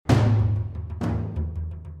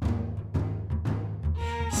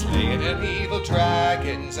Slaying an evil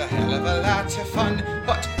dragon's a hell of a lot of fun,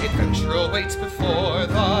 but adventure awaits before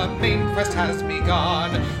the main quest has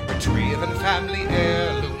begun. Retrieving family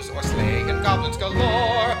heirlooms or slaying goblins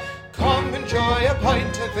galore. Come enjoy a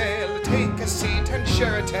pint of ale, take a seat and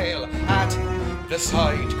share a tale at the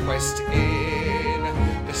Side Quest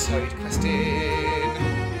Inn. The Side Quest Inn.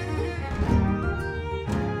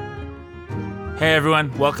 Hey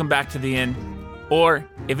everyone, welcome back to the inn. Or,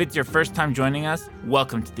 if it's your first time joining us,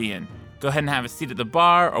 welcome to the inn. Go ahead and have a seat at the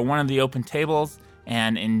bar or one of the open tables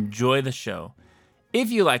and enjoy the show.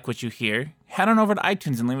 If you like what you hear, head on over to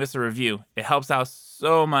iTunes and leave us a review. It helps out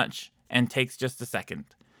so much and takes just a second.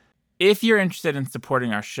 If you're interested in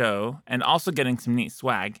supporting our show and also getting some neat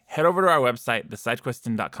swag, head over to our website,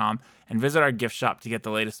 thesidequestin.com, and visit our gift shop to get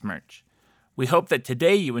the latest merch. We hope that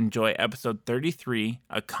today you enjoy episode 33,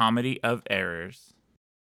 A Comedy of Errors.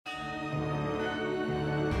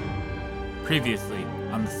 Previously,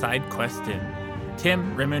 on the Side Quest Inn,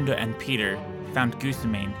 Tim, Raimundo, and Peter found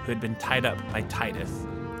Goosemane, who had been tied up by Titus,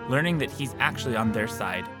 learning that he's actually on their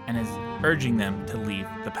side and is urging them to leave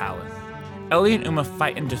the palace. Ellie and Uma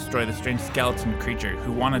fight and destroy the strange skeleton creature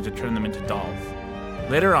who wanted to turn them into dolls.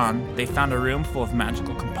 Later on, they found a room full of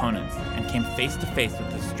magical components and came face to face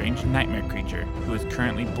with this strange nightmare creature who is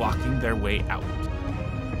currently blocking their way out.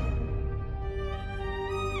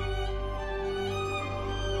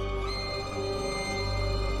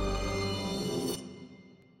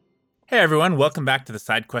 Hey everyone, welcome back to the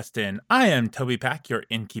Side Quest Inn. I am Toby Pack, your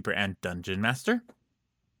innkeeper and dungeon master.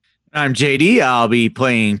 I'm JD. I'll be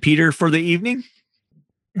playing Peter for the evening.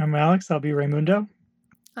 I'm Alex. I'll be Raimundo.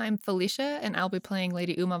 I'm Felicia, and I'll be playing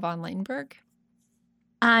Lady Uma von Leitenberg.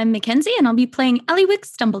 I'm Mackenzie, and I'll be playing Eliwick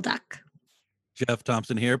Stumbleduck. Jeff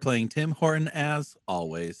Thompson here, playing Tim Horton as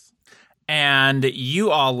always. And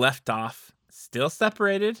you all left off, still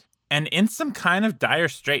separated, and in some kind of dire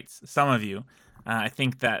straits, some of you. I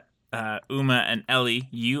think that Uma and Ellie,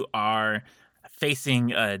 you are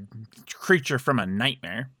facing a creature from a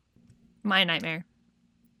nightmare. My nightmare.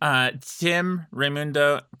 Tim,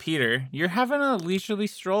 Raimundo, Peter, you're having a leisurely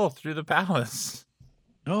stroll through the palace.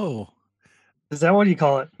 Oh. Is that what you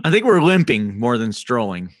call it? I think we're limping more than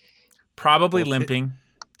strolling. Probably limping.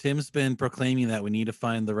 Tim's been proclaiming that we need to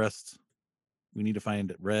find the rest. We need to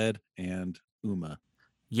find Red and Uma.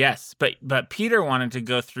 Yes, but Peter wanted to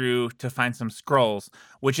go through to find some scrolls,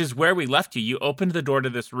 which is where we left you. You opened the door to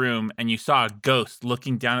this room and you saw a ghost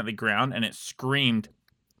looking down at the ground and it screamed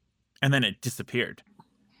and then it disappeared.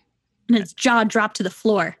 And its jaw dropped to the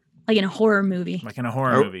floor, like in a horror movie. Like in a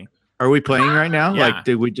horror movie. Are we playing right now? Yeah. Like,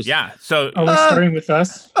 did we just... Yeah, so... Are we starting with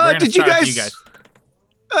us? Did you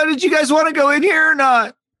guys want to go in here or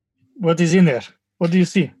not? What is in there? What do you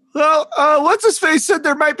see? Well, what's-his-face said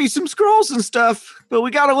there might be some scrolls and stuff, but we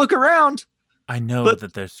got to look around. I know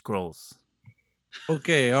that there's scrolls.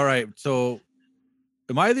 Okay, all right. So,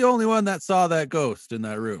 am I the only one that saw that ghost in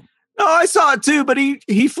that room? No, I saw it too, but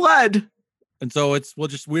he fled. And so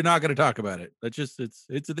we're not going to talk about it. That's just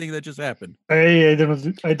it's a thing that just happened. I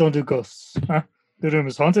don't do ghosts. Huh? The room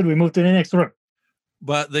is haunted. We moved to the next room.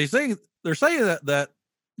 But they're saying that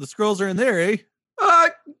the scrolls are in there, eh?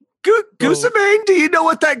 Goosemane, do you know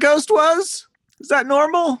what that ghost was? Is that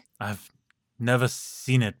normal? I've never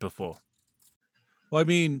seen it before. Well, I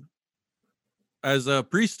mean, as a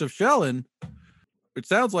priest of Shellen, it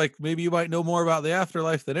sounds like maybe you might know more about the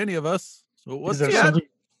afterlife than any of us. So what's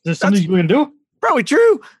something you can do? Probably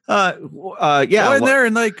true. Yeah. Go in there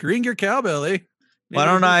and ring your cowbell, eh? Why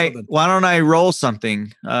don't I roll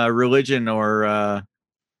something? Religion or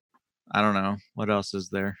I don't know. What else is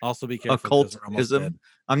there? Also be careful. Occultism.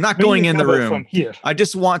 I'm not going in the room. From here. I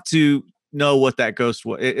just want to know what that ghost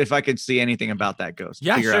was. If I could see anything about that ghost.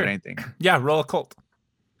 Yeah, figure sure. out anything. Yeah, roll occult.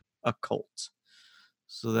 Occult.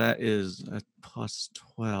 So that is a plus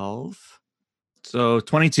 12. So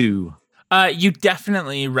 22. You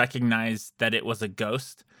definitely recognize that it was a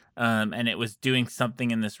ghost, and it was doing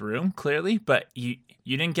something in this room, clearly, but you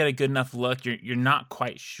didn't get a good enough look. You're not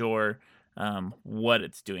quite sure what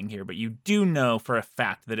it's doing here, but you do know for a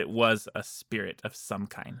fact that it was a spirit of some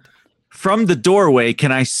kind. From the doorway,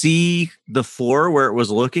 can I see the floor where it was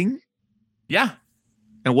looking? Yeah.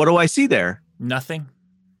 And what do I see there? Nothing.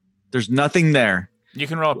 There's nothing there. You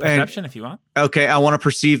can roll a perception if you want. Okay, I want to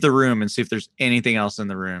perceive the room and see if there's anything else in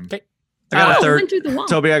the room. Okay. Went through the wall.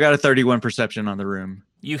 Toby, I got a 31 perception on the room.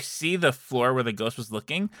 You see the floor where the ghost was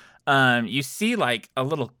looking. You see like a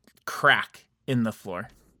little crack in the floor.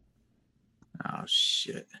 Oh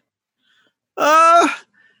shit.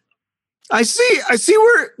 I see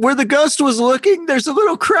where the ghost was looking. There's a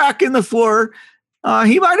little crack in the floor.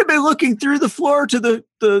 He might have been looking through the floor to the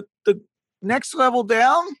next level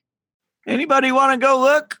down? Anybody want to go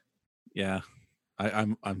look? Yeah,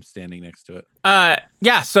 I'm standing next to it.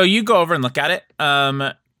 Yeah. So you go over and look at it.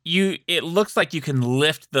 It looks like you can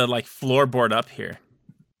lift the like floorboard up here.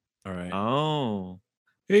 All right. Oh.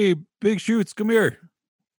 Hey, Big Shoots, come here.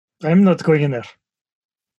 I'm not going in there.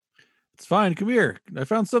 It's fine. Come here. I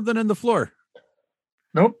found something in the floor.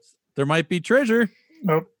 Nope. There might be treasure.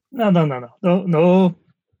 Nope. No.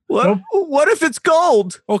 What if it's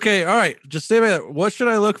gold? Okay, all right. Just stay by that. What should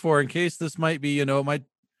I look for in case this might be, it might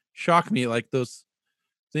shock me like those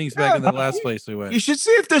things back in the last place we went. You should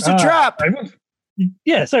see if there's a trap.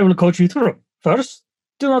 Yes, I will coach you through. First,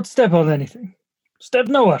 do not step on anything. Step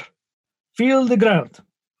nowhere. Feel the ground.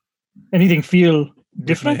 Anything feel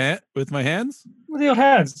different? With my hands? With your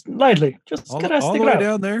hands, lightly. Just caress all the the way ground.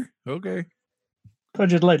 down there? Okay.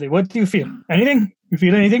 Touch it lightly. What do you feel? Anything? You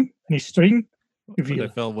feel anything? Any string? You feel? I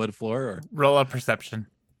fell wood floor or Roll a perception.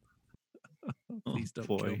 please don't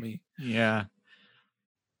kill me. Yeah.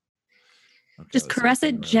 Okay, Just let's caress see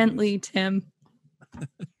it what gently, Tim.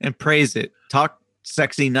 And praise it. Talk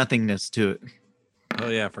sexy nothingness to it. Oh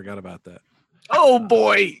yeah, I forgot about that. Oh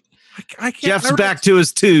boy. I can't. Jeff's back to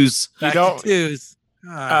his twos. Back don't- to twos.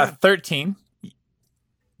 13.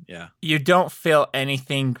 Yeah. You don't feel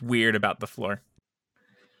anything weird about the floor.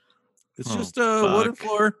 It's Oh, just a wooden fuck.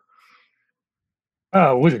 floor.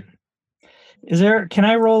 Oh, wooden. Can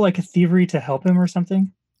I roll like a thievery to help him or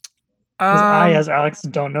something? Because I, as Alex,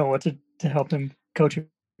 don't know what to help him coach him.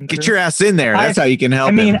 Get through. your ass in there. That's how you can help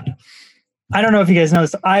I mean, him. I don't know if you guys know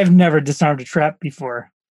this. I've never disarmed a trap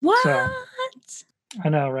before. What? I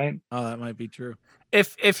know, right? Oh, that might be true.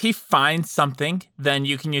 If he finds something, then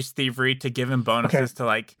you can use thievery to give him bonuses to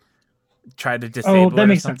like try to disable Oh, it that or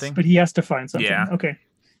makes something. sense. But he has to find something. Yeah. Okay.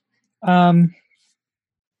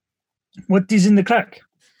 What is in the crack?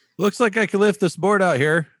 Looks like I can lift this board out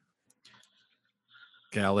here.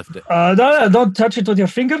 Okay, I'll lift it. No, don't touch it with your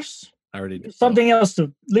fingers. I already did. Something else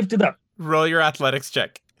to lift it up. Roll your athletics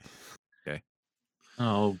check.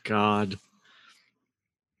 Oh God.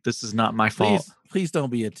 This is not my Please, fault. please don't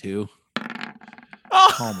be a 2.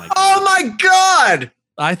 Oh, Oh my god. Oh my God.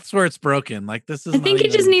 I swear it's broken. Like this is I think he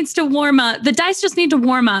just needs to warm up. The dice just need to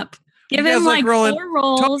warm up. Give You guys him like like rolling- 4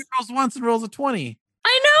 rolls. Tony rolls once and rolls a 20.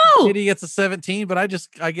 I know. Kitty gets a 17, but I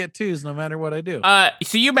get 2s no matter what I do.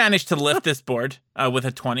 So you managed to lift this board with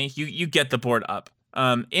a 20. You get the board up.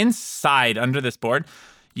 Inside under this board,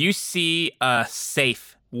 you see a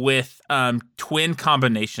safe with twin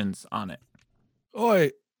combinations on it.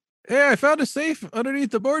 Oi. Hey, I found a safe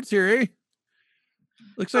underneath the boards here, eh?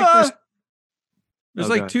 Looks like there's Oh,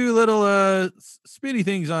 like God. 2 little spinny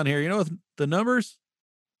things on here, with the numbers.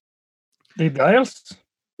 The dials?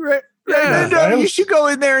 Right. Yeah. No, you should go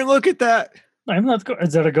in there and look at that. I'm not.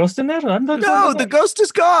 Is there a ghost in there? I'm not. No, going the there. ghost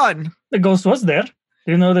is gone. The ghost was there.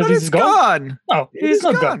 Do you know that But he's it's gone? gone. No, It he's is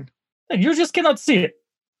not gone. gone. You just cannot see it.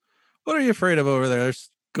 What are you afraid of over there?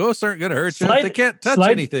 Ghosts aren't gonna hurt you. Slide- They can't touch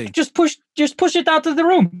slide- anything. Just push it out of the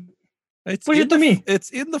room. It's push in it to the- me. It's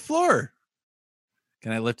in the floor.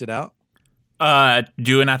 Can I lift it out?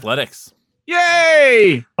 Do an athletics.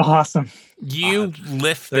 Yay! Awesome. You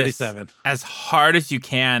lift this 37. as hard as you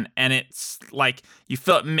can, and it's like you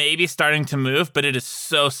feel it maybe starting to move, but it is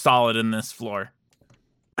so solid in this floor.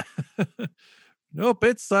 Nope,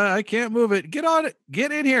 I can't move it. Get on it.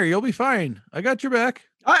 Get in here. You'll be fine. I got your back.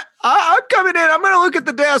 I'm coming in. I'm gonna look at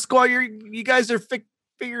the desk while you guys are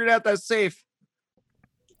figuring out that safe.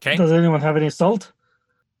 Okay, Does anyone have any salt?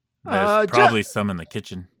 there's probably some in the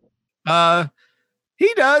kitchen.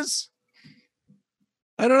 He does.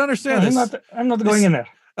 I don't understand I'm this. not going in there.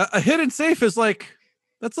 A hidden safe is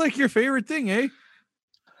that's like your favorite thing, eh?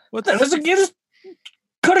 What's That was just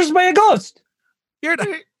cursed by a ghost. you're not,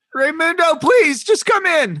 Raymundo, please just come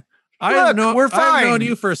in. Look, we're I've fine. known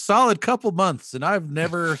you for a solid couple months, and I've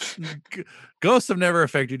never ghosts have never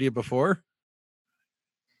affected you before.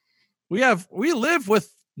 We live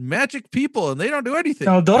with magic people, and they don't do anything.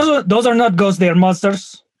 No, those are not ghosts. They are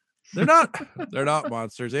monsters. They're not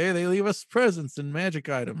monsters, eh? They leave us presents and magic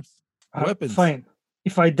items, weapons. Fine.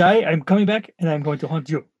 If I die, I'm coming back and I'm going to hunt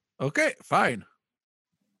you. Okay, fine.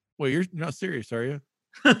 Wait, you're not serious, are you?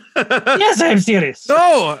 Yes, I'm serious.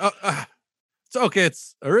 No, it's okay.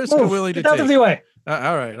 It's a risk I'm Move. willing to Get out take. of the way.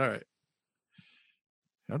 All right.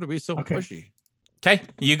 How to be so Okay. pushy? Okay,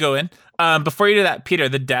 you go in. Before you do that, Peter,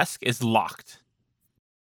 the desk is locked.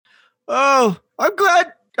 Oh, I'm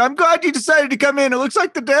glad you decided to come in. It looks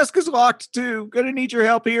like the desk is locked too. Gonna need your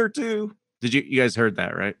help here too. Did you guys heard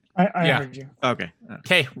that, right? I Yeah. heard you. Okay.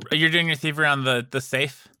 Okay, you're doing your thievery on the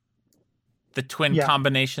safe, the twin Yeah.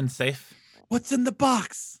 combination safe. What's in the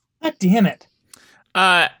box? God damn it.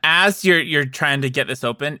 As you're trying to get this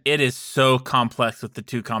open, it is so complex with the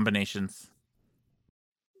two combinations.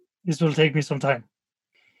 This will take me some time.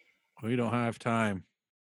 We don't have time.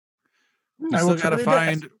 We I will still got to try my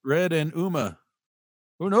find best. Red and Uma.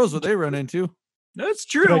 Who knows what they run into? That's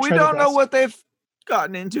Could true. I We try the don't know desk? what they've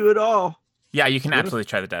gotten into at all. Yeah, you can What if- absolutely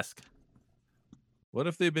try the desk. What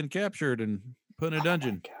if they've been captured and put in a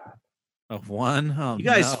dungeon? Of one? Oh, You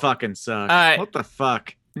guys no. fucking suck. What the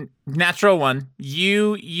fuck? Natural one.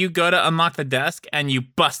 You go to unlock the desk and you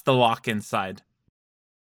bust the lock inside.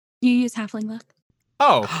 You use halfling luck.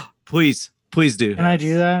 Oh, Please do. Can I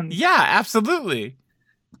do that? yeah, absolutely.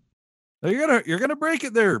 Oh, you're gonna break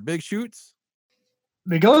it there, Big Shoots.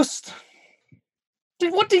 The ghost.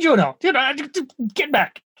 What did you know? Get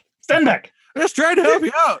back. Stand back. I'm just trying to help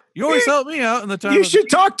you out. You always help me out in the time. You should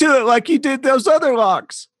talk to it like you did those other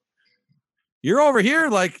locks. You're over here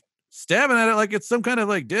like stabbing at it like it's some kind of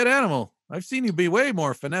like dead animal. I've seen you be way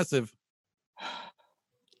more finessive.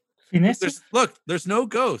 Finesse? There's no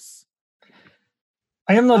ghosts.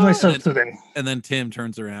 I am not Oh, myself and- today. And then Tim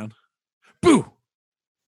turns around. Boo!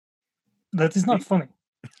 That is not funny.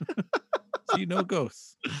 See, no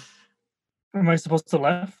ghosts. Am I supposed to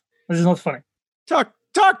laugh? This is not funny. Talk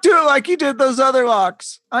to it like you did those other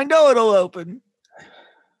locks. I know it'll open.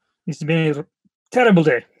 It's been a terrible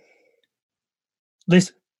day.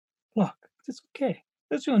 Listen, look, it's okay.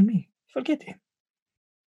 That's you and me. Forget him.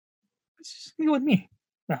 It's just you and me.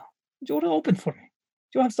 Now, you want to open for me.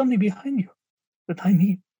 You have something behind you that I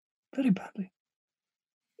need very badly.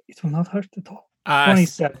 It will not hurt at all.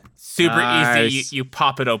 27. Super Nice. easy. You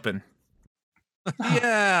pop it open.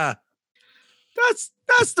 Yeah.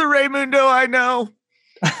 That's the Raymundo I know.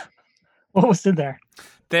 What was in there?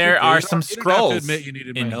 There Okay, are you some don't have to scrolls admit you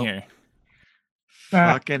needed my in help. here.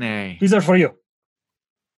 Fucking A. These are for you.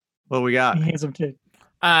 What we got? He hands them to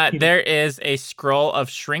There is a scroll of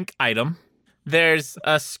shrink item. There's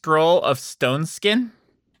a scroll of stone skin.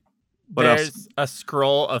 What else? There's a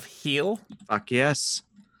scroll of heal, Fuck yes.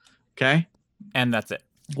 Okay. and that's it.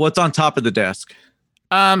 What's on top of the desk?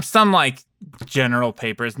 Some like general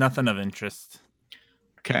papers, nothing of interest.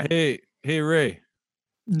 Okay. Hey, Ray.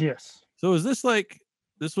 Yes. So is this like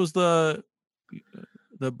this was the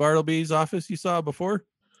Bartleby's office you saw before?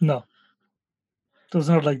 No. It was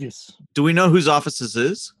not like this. Do we know whose office this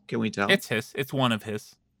is? Can we tell? It's his. It's one of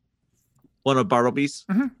his. One of Bartleby's?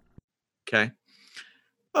 Mhm. Okay.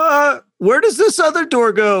 Where does this other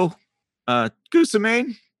door go?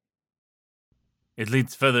 Goosamane? It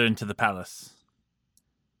leads further into the palace.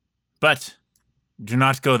 But do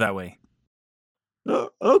not go that way.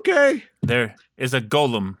 Okay. There is a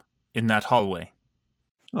golem in that hallway.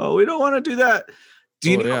 Oh, we don't want to do that.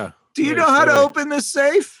 Do you know, do you Right, know how to sorry. open this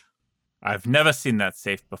safe? I've never seen that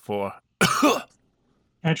safe before. Can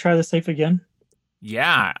I try the safe again?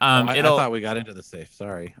 Yeah. I It'll thought we got into the safe.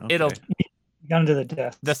 Sorry. it'll Okay. Got into the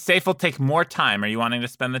desk. the safe will take more time. Are you wanting to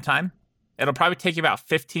spend the time? It'll probably take you about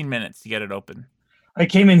 15 minutes to get it open. I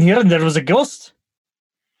came in here and there was a ghost.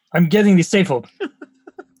 I'm getting the safe open.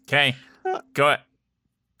 Okay.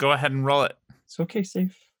 Go ahead and roll it. It's okay,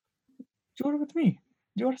 safe. You are with me.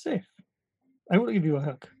 You are safe. I will give you a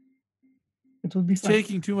hug. It will be It's fine.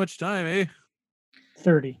 taking too much time, eh?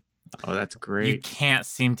 30. Oh, that's You great. can't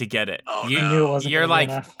seem to get it. Oh, you, I knew it wasn't you're gonna be like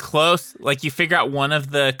enough. close. Like you figure out one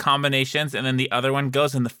of the combinations, and then the other one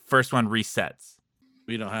goes, and the first one resets.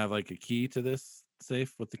 We don't have like a key to this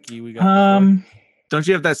safe with the key we got. before? Don't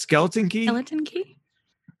you have that skeleton key? Skeleton key?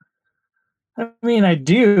 I mean, I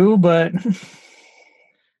do, but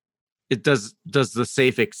It does the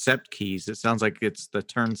safe accept keys? It sounds like it's the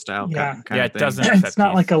turnstile Yeah. kind Yeah, of it thing. doesn't. it's accept not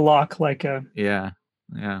keys. like a lock, like a Yeah.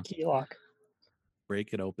 key lock.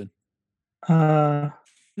 Break it open. Uh,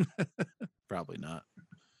 Probably not.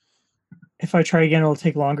 if I try again, it'll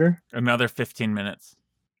take longer. Another 15 minutes.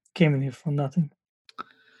 Came in here for nothing.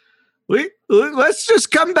 Let's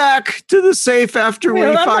just come back to the safe after we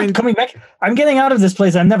I'm not find. coming back. I'm getting out of this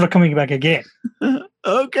place. I'm never coming back again.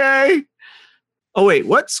 Okay. Oh wait,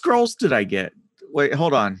 what scrolls did I get? Wait,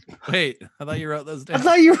 hold on. Wait, I thought you wrote those I down.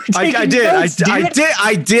 thought you were taking I did. notes, I dude. did.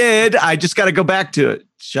 I did. I just got to go back to it.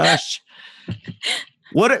 Shush.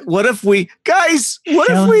 What if we guys? What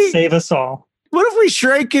if Challenge we? save us all, What if we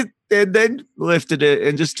shrank it and then lifted it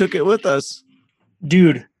and just took it with us?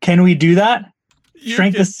 dude? Can we do that? You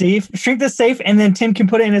Shrink can, the safe, and then Tim can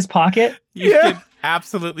put it in his pocket. you Yeah. can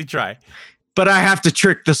absolutely try. But I have to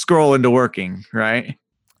trick the scroll into working, right?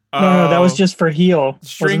 No, that was Oh, just for heal.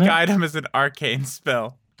 shrink wasn't it? item is an arcane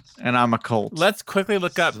spell. And I'm a cult. Let's quickly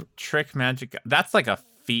look up trick magic. That's like a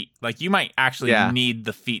feat. Like you might actually Yeah. need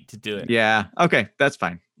the feat to do it. Yeah. Okay. That's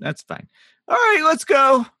fine. That's fine. All right. Let's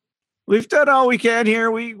go. We've done all we can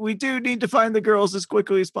here. We do need to find the girls as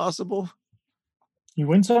quickly as possible. You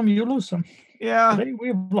win some, you lose some. Yeah, Today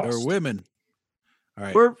we've lost. Or women. All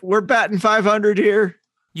right. we're batting 500 here.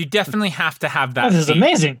 You definitely have to have that. That is feat.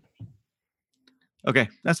 amazing. Okay,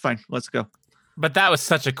 that's fine. Let's go. But that was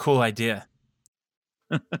such a cool idea.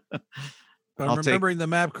 If I'm I'll take- remembering the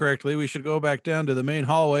map correctly, we should go back down to the main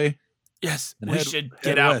hallway. Yes, And we head- should head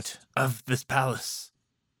get out west. of this palace.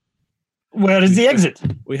 Where is the exit?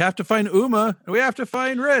 We have to find Uma, and we have to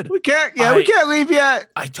find Red. We can't. Yeah, we can't leave yet.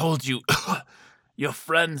 I told you, your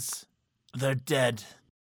friends, they're dead.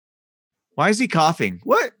 Why is he coughing?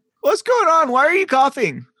 What's going on? Why are you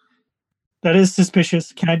coughing? That is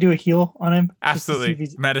suspicious. Can I do a heal on him? Just to see if Absolutely.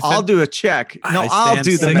 he's- Medicine. I'll do a check. No, I I'll stand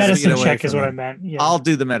do The the six medicine. medicine away check is from what I him. meant. Yeah. I'll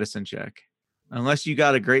do the medicine check. Unless you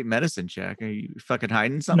got a great medicine check. Are you fucking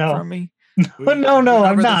hiding something No. from me? no, I'm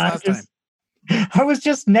remember this not. last time. I was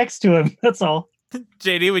just next to him. That's all.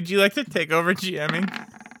 JD, would you like to take over GMing?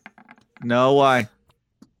 No, why?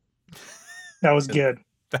 That was good.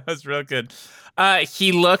 That was real good.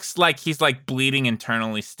 He looks like he's like bleeding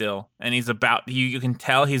internally still, and he's about you can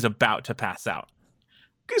tell he's about to pass out.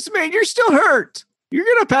 Because man, you're still hurt. You're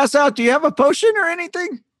gonna pass out. Do you have a potion or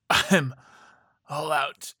anything? I'm all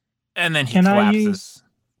out. And then he Can I collapses. use-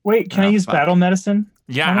 Wait, can I Oh, use fuck. battle medicine?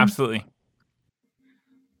 Yeah, Hold on. absolutely.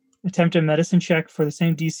 Attempt a medicine check for the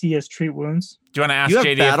same DC as treat wounds. Do you want to ask You have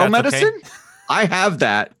JD battle if that's medicine? okay? I have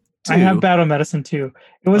that. Too. I have battle medicine too.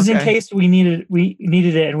 It was in Okay. case we needed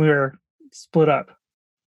it and we were split up.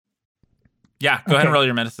 Yeah, go ahead and Okay. roll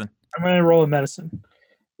your medicine. I'm gonna roll a medicine.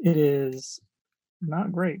 It is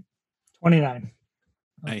not great. 29.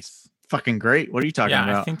 Nice. Fucking great. What are you talking Yeah, I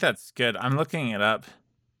about? think that's good. I'm looking it up.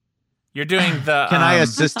 You're doing the. Can I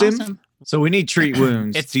That's assist him? awesome. So we need treat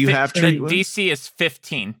wounds. It's Do you have the treat wounds? DC is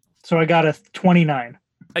 15. So I got a 29.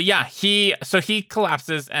 Yeah, he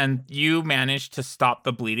collapses and you manage to stop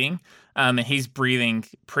the bleeding. And he's breathing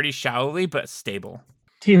pretty shallowly but stable.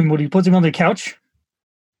 Tim, would you put him on the couch?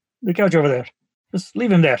 The couch over there. Just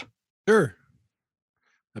leave him there. Sure.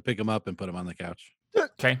 I pick him up and put him on the couch.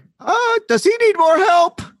 Okay. Does he need more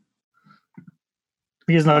help?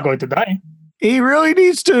 He is not going to die. He really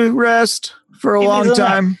needs to rest for a He long needs a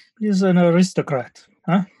nap. time. He's an aristocrat.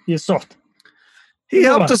 Huh? He is soft. He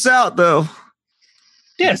Come helped on. us out though.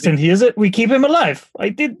 Yes, and he is it. We keep him alive.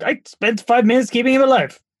 I spent 5 minutes keeping him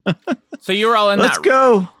alive. So you were all in Let's that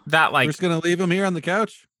go. that We're like just gonna leave him here on the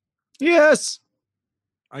couch. Yes.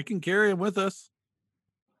 I can carry him with us.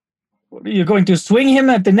 You're going to swing him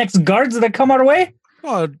at the next guards that come our way?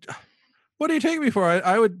 Oh, what do you take me for?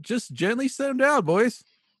 I would just gently set him down, boys.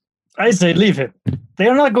 I say leave him. They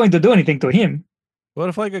are not going to do anything to him. What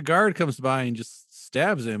if like a guard comes by and just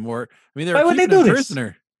stabs him? Or I mean, they're Why would they keeping him do this?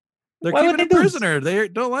 prisoner. They're Why would keeping they him do this? prisoner. They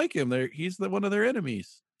don't like him. He's one of their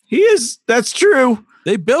enemies. He is. That's true.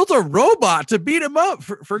 They built a robot to beat him up.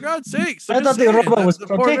 For God's sake! I thought the robot was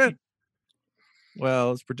protected.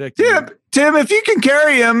 Well, it's protected. Tim, if you can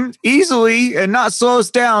carry him easily and not slow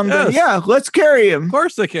us down, then Yes. yeah, let's carry him. Of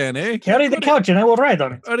course they can, eh? Carry the couch and I will ride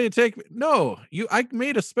on it. How do you take me? No, I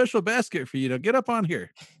made a special basket for you. Now get up on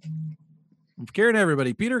here. I'm carrying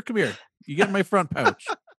everybody. Peter, come here. You get in my front pouch.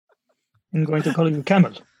 I'm going to call you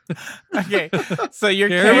Camel. okay. So you're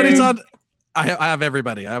Okay, everybody's carrying, on. I have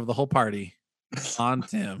everybody. I have the whole party on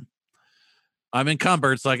Tim. I'm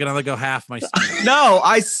encumbered, so I can only go half my speed. No,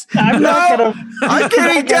 I'm not gonna. I'm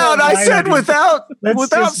getting down. I said without Let's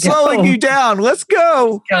just slowing go. you down. Let's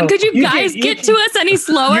go. Go. Could you can- guys you get can- to us any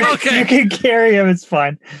slower? Okay. You can carry him. It's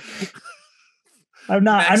fine. I'm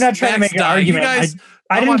not trying to Max make an dying. You argument. guys-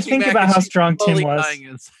 I I'm didn't watching think Mac about and how she's strong Tim slowly was. dying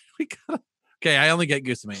inside. Okay, I only get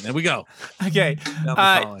Goosemane. Then we go. okay. Down the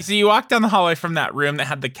hallway. So you walk down the hallway from that room that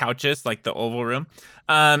had the couches, like the oval room,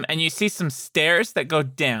 and you see some stairs that go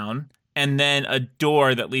down, and then a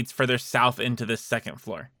door that leads further south into the second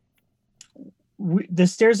floor. The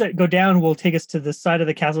stairs that go down will take us to the side of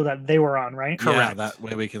the castle that they were on, right? Correct. Yeah, that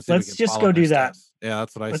way we can see. Let's we can just follow go their do that. steps. Yeah,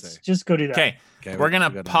 that's what I Let's say. just go do that. Okay, Okay, we're we gonna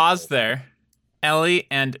go down pause the hallway. there. Ellie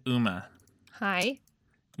and Uma, Hi.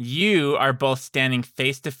 you are both standing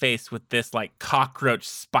face to face with this like cockroach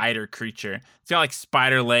spider creature. It's got like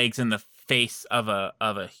spider legs and the face of a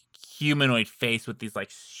humanoid face with these like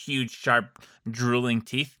huge, sharp, drooling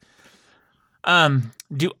teeth.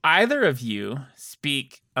 Do either of you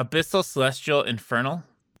speak Abyssal, Celestial, Infernal?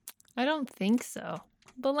 I don't think so,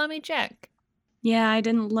 but let me check. Yeah, I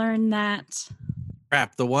didn't learn that.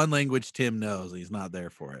 Crap, the one language Tim knows, he's not there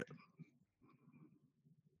for it.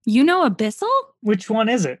 You know Abyssal? Which one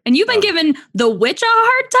is it? And you've been giving the witch a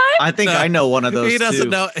hard time? I think No, I know one of those He doesn't too.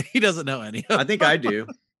 know. He doesn't know any. I think I do.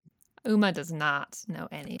 Uma does not know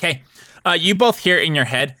any. Okay. You both hear in your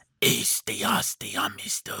head,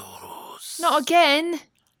 Not again.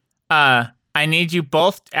 I need you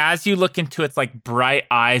both, as you look into its like bright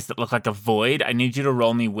eyes that look like a void, I need you to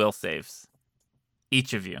roll me will saves.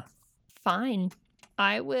 Each of you. Fine.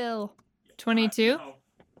 I will. 22.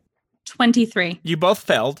 23. You both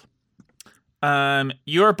failed.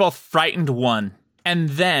 You are both frightened one. And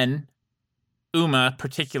then, Uma,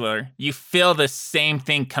 particular, you feel the same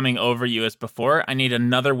thing coming over you as before. I need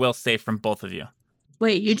another will save from both of you.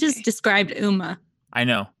 Wait, you just described Uma. I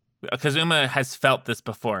know. Because Uma has felt this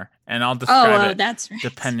before. And I'll describe it that's right.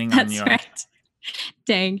 depending on That's you. right.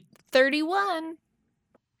 Dang. 31.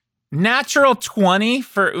 Natural 20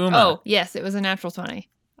 for Uma. Oh, yes, it was a natural 20.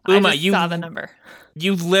 Uma, I just you saw the number.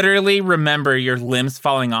 You literally remember your limbs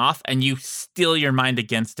falling off and you steel your mind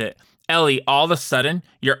against it. Ellie, all of a sudden,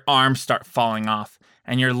 your arms start falling off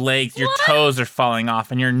and your legs, your toes are falling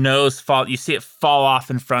off and your nose you see it fall off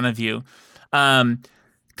in front of you.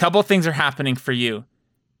 Couple things are happening for you.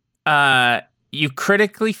 You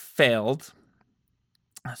critically failed.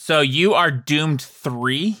 So you are doomed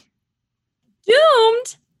 3.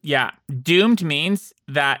 Doomed? Yeah, doomed means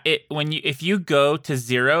that if you go to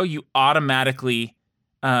 0, you automatically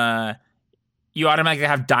have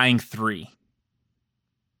dying 3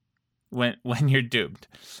 when you're doomed.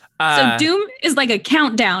 So doom is like a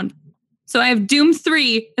countdown. So I have doom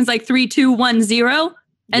 3. It's like 3, 2, 1, 0,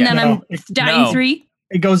 and then I'm dying 3.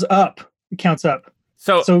 It goes up. It counts up.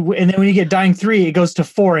 So and then when you get dying 3, it goes to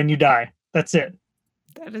 4 and you die. That's it.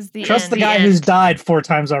 That is the Trust end. the guy who's died 4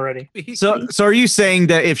 times already. So are you saying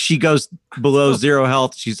that if she goes below 0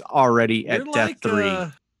 health, she's already at death 3?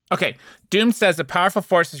 Okay. Doom says a powerful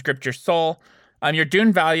force has gripped your soul. Your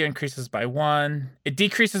doom value increases by 1. It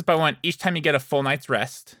decreases by 1 each time you get a full night's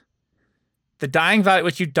rest. The dying value at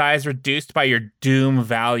which you die is reduced by your doom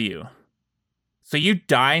value. So you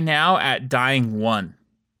die now at dying 1.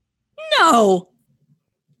 No.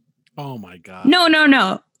 Oh my god.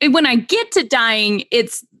 No. When I get to dying,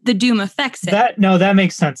 it's the doom affects it. That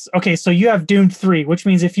makes sense. Okay, so you have doomed 3, which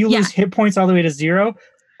means if you lose hit points all the way to 0,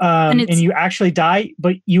 and you actually die,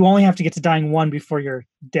 but you only have to get to dying 1 before you're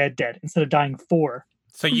dead instead of dying 4.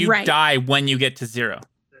 So you die when you get to 0.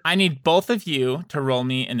 I need both of you to roll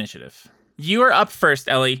me initiative. You are up first,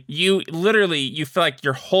 Ellie. You feel like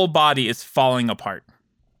your whole body is falling apart.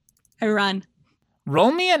 I run.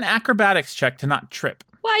 Roll me an acrobatics check to not trip.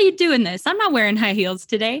 Why are you doing this? I'm not wearing high heels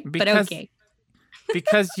today, but okay.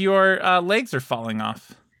 Because your legs are falling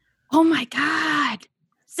off. Oh my God.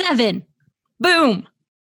 7. Boom.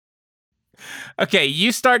 Okay,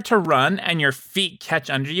 you start to run and your feet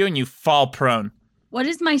catch under you and you fall prone. What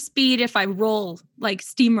is my speed if I roll like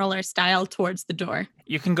steamroller style towards the door?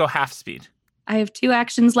 You can go half speed. I have 2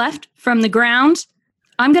 actions left from the ground.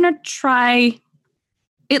 I'm going to try.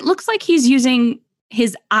 It looks like he's using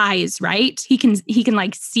his eyes, right? He can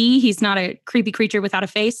like see. He's not a creepy creature without a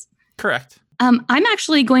face. Correct. I'm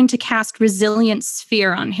actually going to cast Resilient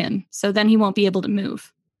Sphere on him. So then he won't be able to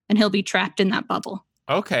move and he'll be trapped in that bubble.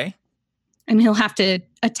 Okay. And he'll have to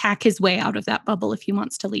attack his way out of that bubble if he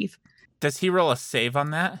wants to leave. Does he roll a save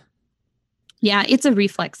on that? Yeah, it's a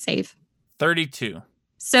reflex save. 32.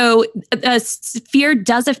 So a sphere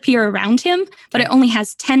does appear around him, but it only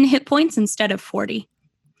has 10 hit points instead of 40.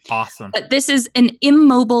 Awesome. But this is an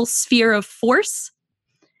immobile sphere of force,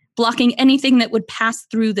 blocking anything that would pass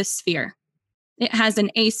through the sphere. It has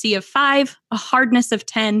an AC of 5, a hardness of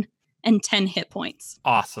 10, and 10 hit points.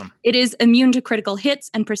 Awesome. It is immune to critical hits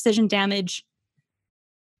and precision damage.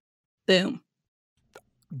 Boom.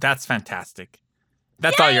 That's fantastic.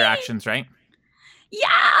 That's all your actions, right?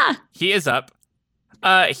 Yeah! He is up.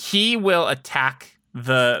 He will attack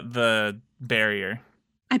the barrier.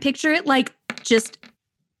 I picture it like just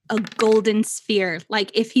a golden sphere, like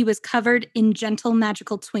if he was covered in gentle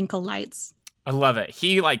magical twinkle lights. I love it.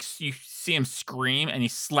 He you see him scream and he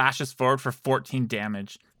slashes forward for 14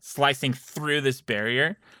 damage, slicing through this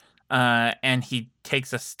barrier. And he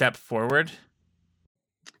takes a step forward.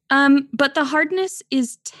 But the hardness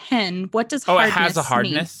is 10. What does hardness it has a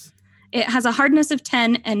hardness? Mean? It has a hardness of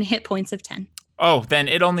 10 and hit points of 10. Oh, then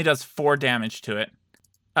it only does 4 damage to it.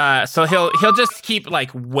 So he'll just keep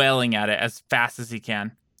like welling at it as fast as he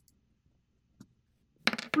can.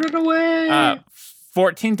 Run away.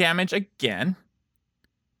 14 damage again.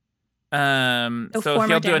 So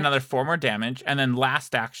he'll do another 4 more damage, and then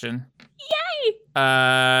last action.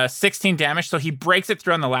 Yay! 16 damage. So he breaks it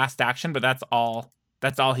through on the last action, but that's all.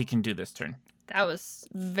 That's all he can do this turn. That was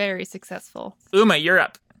very successful. Uma, you're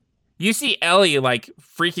up. You see Ellie like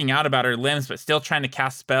freaking out about her limbs, but still trying to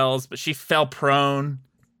cast spells, but she fell prone.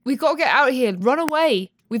 We've got to get out of here. Run away.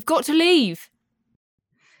 We've got to leave.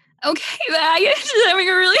 Okay, I'm just having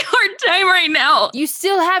a really hard time right now. You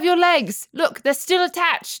still have your legs. Look, they're still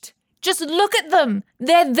attached. Just look at them.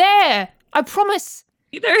 They're there. I promise.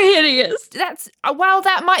 They're hideous. While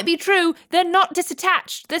that might be true, they're not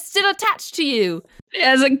disattached. They're still attached to you.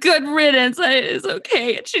 As a good riddance, it's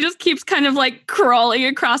okay. And she just keeps kind of like crawling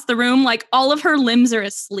across the room, like all of her limbs are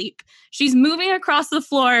asleep. She's moving across the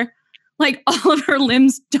floor, like all of her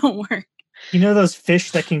limbs don't work. You know those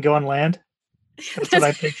fish that can go on land? That's what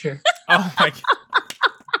I picture. Oh my God.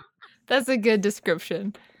 That's a good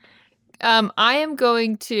description. I'm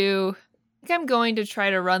going to try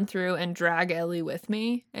to run through and drag Ellie with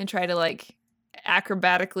me and try to like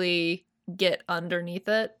acrobatically get underneath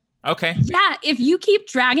it. Okay. Yeah, if you keep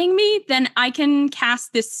dragging me, then I can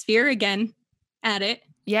cast this sphere again at it.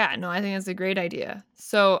 Yeah, no, I think that's a great idea.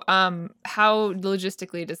 So, how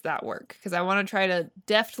logistically does that work? Because I want to try to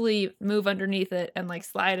deftly move underneath it and like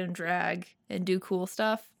slide and drag and do cool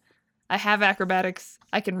stuff. I have acrobatics.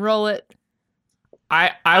 I can roll it.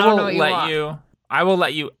 I don't will know what you let want. you. I will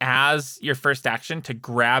let you as your first action to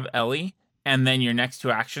grab Ellie, and then your next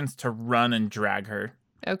 2 actions to run and drag her.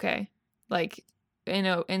 Okay, like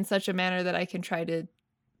in such a manner that I can try to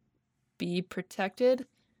be protected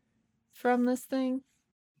from this thing.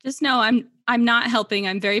 Just know I'm not helping.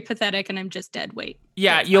 I'm very pathetic and I'm just dead weight.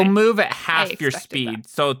 Yeah, That's you'll fine. move at half your expected speed. that.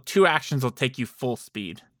 So 2 actions will take you full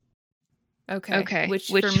speed. Okay. Which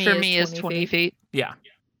for me is 20 feet. Yeah.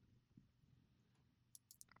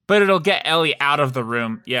 But it'll get Ellie out of the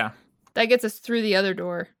room. Yeah. That gets us through the other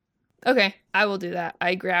door. Okay, I will do that.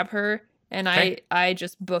 I grab her and Okay. I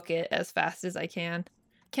just book it as fast as I can.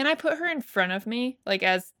 Can I put her in front of me, like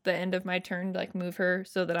as the end of my turn, like move her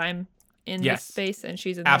so that I'm in Yes. this space and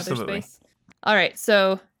she's in the Absolutely. other space? All right,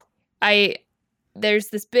 so there's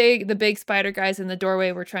the big spider guys in the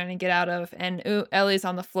doorway we're trying to get out of, and Ellie's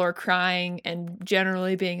on the floor crying and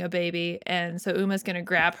generally being a baby, and so Uma's gonna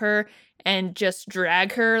grab her and just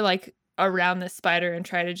drag her like around this spider and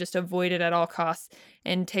try to just avoid it at all costs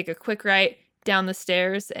and take a quick right down the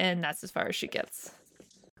stairs, and that's as far as she gets.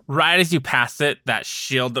 Right as you pass it, that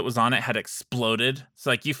shield that was on it had exploded. So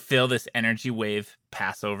like you feel this energy wave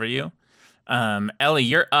pass over you. Ellie,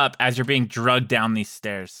 you're up as you're being drugged down these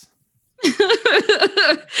stairs.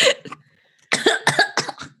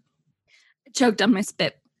 Choked on my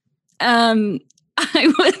spit. I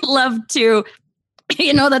would love to,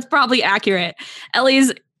 that's probably accurate.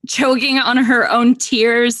 Ellie's choking on her own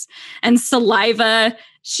tears and saliva.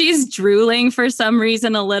 She's drooling for some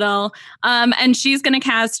reason a little. And she's going to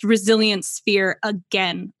cast Resilient Sphere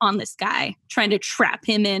again on this guy, trying to trap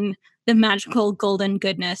him in the magical golden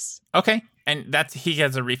goodness. Okay. And he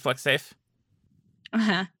has a reflex save.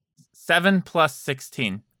 Uh-huh. 7 plus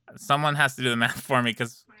 16. Someone has to do the math for me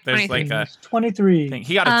because there's 23. like a 23. thing.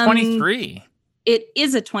 He got a 23. It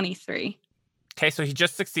is a 23. Okay, so he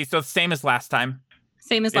just succeeds. So same as last time.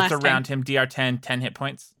 Same as It's last around time. him. DR 10, 10 hit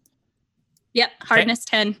points. Yep. Hardness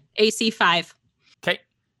 10. AC 5. Okay.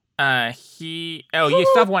 You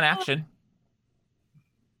still have 1 action.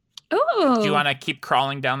 Oh. Do you want to keep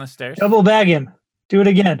crawling down the stairs? Double bag him. Do it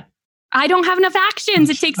again. I don't have enough actions.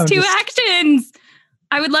 It takes I'm 2 just- actions.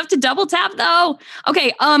 I would love to double tap though.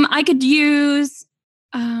 Okay, I could use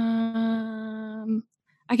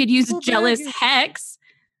Jealous Hex.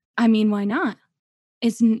 I mean, why not?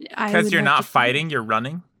 Because you're not fighting, you're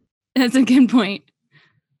running. That's a good point.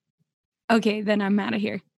 Okay, then I'm out of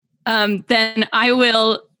here. Then I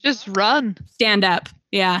will Just run. stand up.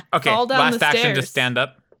 Yeah. Okay, Fall down last the action to stairs. stand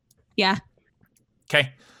up. Yeah.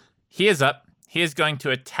 Okay, he is up. He is going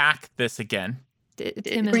to attack this again.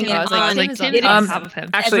 Tim is Bring it I was like, on. Tim is Tim on is on top. top of him.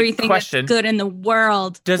 Actually, Everything question. that's good in the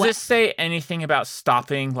world. Does What? it say anything about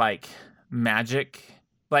stopping like magic?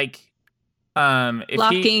 Like, if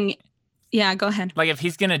Blocking? Yeah, go ahead. if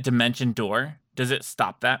he's gonna dimension door, does it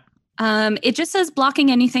stop that? It just says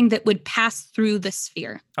blocking anything that would pass through the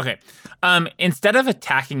sphere. Okay. Instead of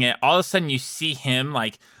attacking it, all of a sudden you see him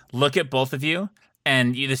like look at both of you,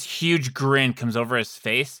 and this huge grin comes over his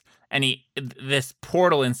face, and this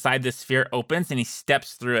portal inside the sphere opens, and he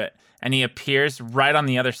steps through it, and he appears right on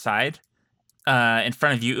the other side, in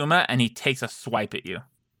front of you, Uma, and he takes a swipe at you.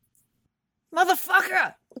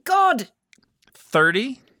 Motherfucker! God!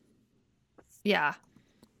 30. Yeah.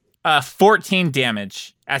 14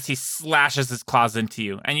 damage as he slashes his claws into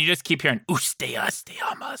you, and you just keep hearing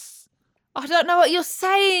 "Usteamas." I don't know what you're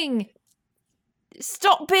saying.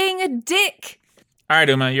 Stop being a dick. All right,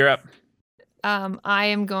 Uma, you're up. I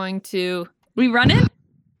am going to. We run it?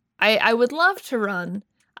 I would love to run.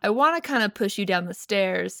 I want to kind of push you down the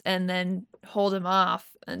stairs and then hold him off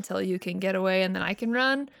until you can get away, and then I can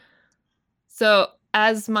run. So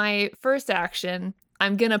as my first action,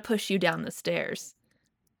 I'm gonna push you down the stairs.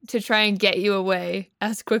 to try and get you away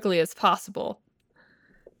as quickly as possible.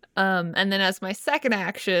 And then as my second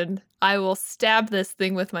action, I will stab this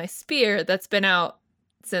thing with my spear that's been out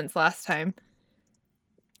since last time.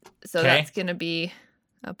 So Okay. that's going to be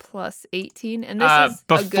a plus 18. And this is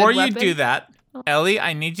before a good you weapon. do that, Ellie,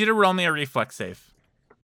 I need you to roll me a reflex save.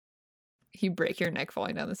 You break your neck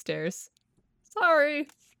falling down the stairs. Sorry.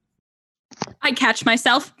 I catch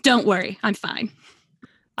myself. Don't worry. I'm fine.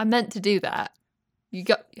 I meant to do that. You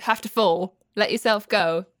have to fall. Let yourself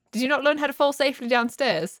go. Did you not learn how to fall safely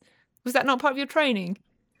downstairs? Was that not part of your training?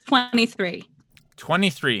 23.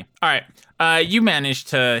 23. All right. You manage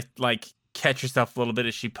to catch yourself a little bit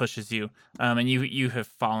as she pushes you, and you have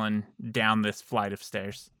fallen down this flight of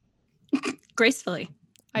stairs. Gracefully.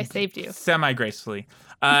 I saved you. Semi-gracefully.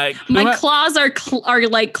 My claws are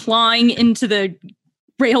clawing into the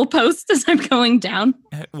rail post as I'm going down.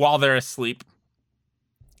 While they're asleep.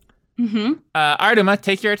 Mm-hmm. All right, Uma,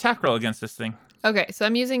 take your attack roll against this thing. Okay, so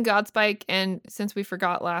I'm using Godspike, and since we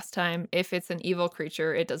forgot last time, if it's an evil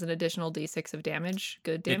creature, it does an additional d6 of damage.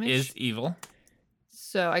 Good damage. It is evil.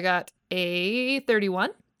 So I got a 31.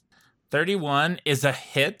 31 is a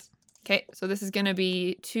hit. Okay, so this is going to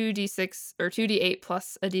be 2d6 or 2d8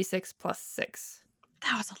 plus a d6 plus 6.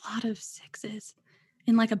 That was a lot of sixes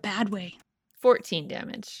in a bad way. 14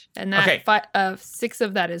 damage. And that Okay. 6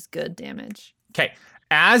 of that is good damage. Okay,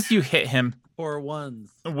 as you hit him 4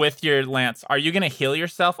 ones. with your lance, are you going to heal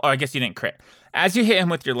yourself? Oh, I guess you didn't crit. As you hit him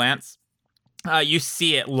with your lance, you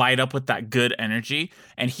see it light up with that good energy,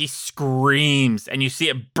 and he screams, and you see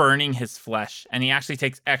it burning his flesh, and he actually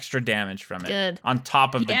takes extra damage from it. Good. On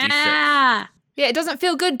top of the d6. Yeah. Yeah, it doesn't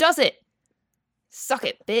feel good, does it? Suck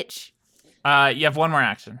it, bitch. You have one more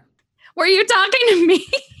action. Were you talking to me?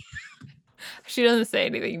 She doesn't say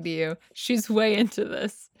anything to you. She's way into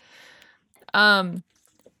this.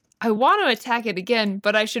 I want to attack it again,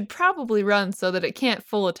 but I should probably run so that it can't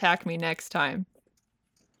full attack me next time.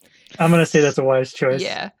 I'm gonna say that's a wise choice.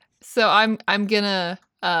 Yeah. So I'm gonna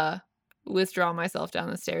withdraw myself down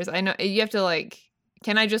the stairs. I know you have to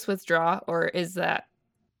can I just withdraw, or is that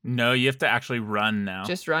No, you have to actually run now.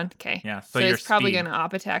 just run? Okay. Yeah, So your it's probably speed. gonna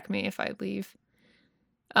op attack me if I leave.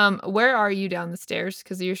 Where are you down the stairs?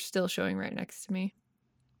 Because you're still showing right next to me.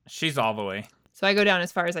 She's all the way. So I go down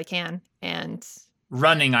as far as I can, and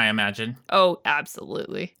Running, I imagine. oh,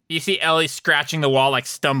 absolutely. You see Ellie scratching the wall,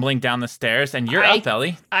 stumbling down the stairs, and you're up,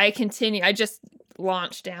 Ellie. I continue. I just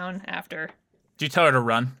launch down after. Do you tell her to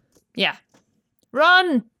run? Yeah.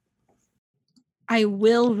 Run! I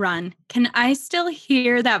will run. Can I still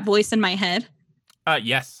hear that voice in my head?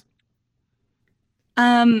 Yes.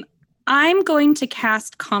 I'm going to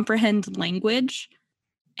cast Comprehend Language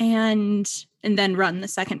and then run the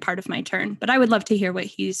second part of my turn. But I would love to hear what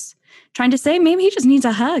he's trying to say. Maybe he just needs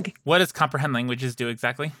a hug. What does comprehend languages do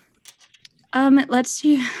exactly? Let's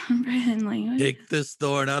see. Comprehend Language. Take this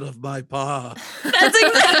thorn out of my paw. That's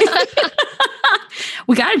exactly.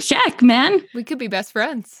 We gotta check, man. We could be best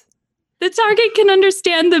friends. The target can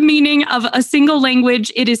understand the meaning of a single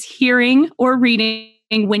language it is hearing or reading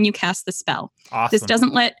when you cast the spell. Awesome. This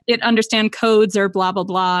doesn't let it understand codes or blah, blah,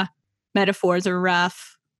 blah. Metaphors are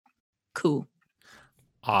rough. Cool.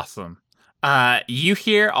 Awesome. You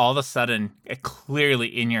hear all of a sudden, clearly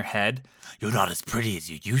in your head, "You're not as pretty as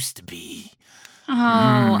you used to be."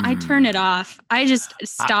 Oh, I turn it off. I just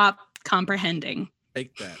stop comprehending.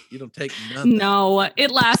 Take that. You don't take nothing. No,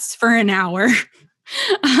 it lasts for an hour.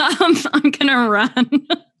 I'm gonna run.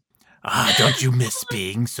 Don't you miss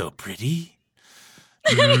being so pretty?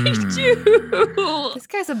 I do. This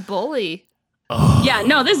guy's a bully. Oh. Yeah,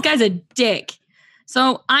 no, this guy's a dick.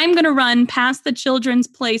 So I'm gonna run past the children's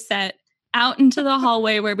play set out into the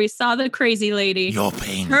hallway where we saw the crazy lady. Your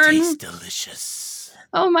pain Turn- tastes delicious.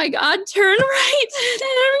 Oh my God, turn right. And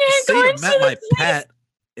I'm See, gonna go you into met my the pet.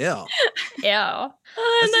 Ew. Ew.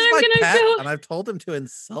 This and then is I'm my gonna pet, go. and I've told him to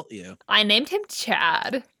insult you. I named him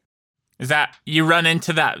Chad. Is that you run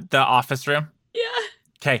into the office room? Yeah.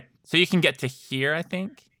 Okay, so you can get to here, I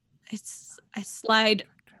think. I slide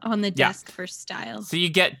on the Yeah. desk for style. So you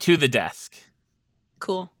get to the desk.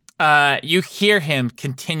 Cool. You hear him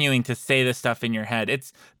continuing to say this stuff in your head.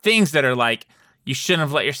 It's things that are like, you shouldn't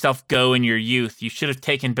have let yourself go in your youth. You should have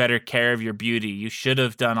taken better care of your beauty. You should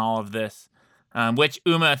have done all of this. Which,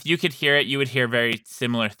 Uma, if you could hear it, you would hear very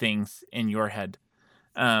similar things in your head.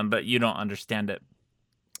 But you don't understand it.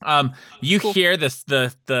 You hear this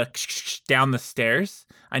the down the stairs.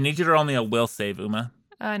 I need you to roll me a will save, Uma.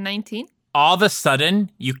 19. All of a sudden,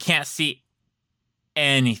 you can't see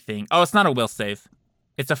anything. Oh, it's not a will save.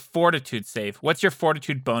 It's a fortitude save. What's your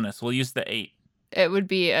fortitude bonus? We'll use the 8. It would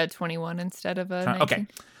be a 21 instead of a 19. Okay.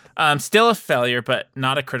 Still a failure, but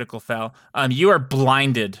not a critical fail. You are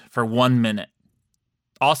blinded for 1 minute.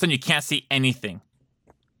 All of a sudden, you can't see anything.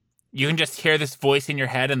 You can just hear this voice in your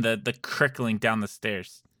head and the crickling down the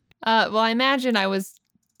stairs. Well, I imagine I was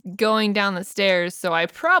going down the stairs, so I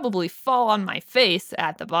probably fall on my face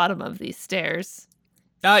at the bottom of these stairs.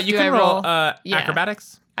 You Do can I roll Yeah.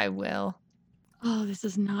 acrobatics. I will. Oh, this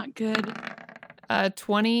is not good.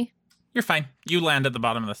 20. You're fine. You land at the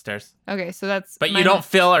bottom of the stairs. Okay, so that's. But you don't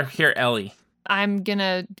feel or hear Ellie. I'm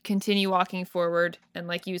gonna continue walking forward and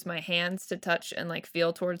like use my hands to touch and like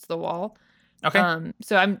feel towards the wall. Okay.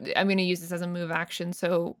 So I'm gonna use this as a move action.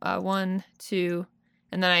 So 1, 2,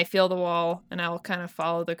 and then I feel the wall and I'll kind of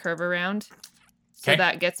follow the curve around. So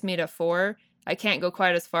that gets me to 4. I can't go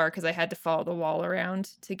quite as far because I had to follow the wall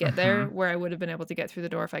around to get there, where I would have been able to get through the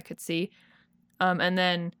door if I could see. And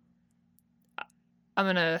then I'm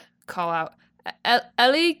gonna call out,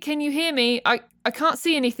 Ellie, can you hear me? I can't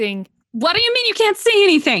see anything. What do you mean you can't see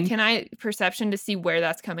anything? Can I perception to see where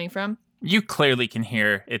that's coming from? You clearly can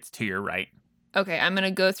hear it's to your right. Okay, I'm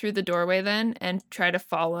gonna go through the doorway then and try to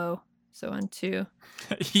follow. So 1, 2.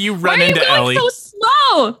 You Why run are you into going Ellie. so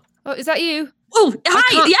slow? Oh, is that you? Oh, can't-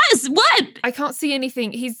 hi. Yes. What? I can't see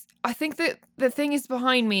anything. I think that the thing is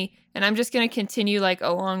behind me, and I'm just gonna continue like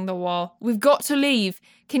along the wall. We've got to leave.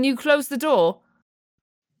 Can you close the door?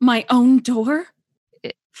 My own door?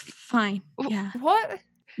 It- Fine. Yeah. What?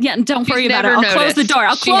 Yeah, don't She's worry about it. never I'll close the noticed. door.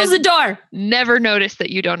 I'll She close has- the door. Never noticed that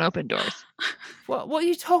you don't open doors. What are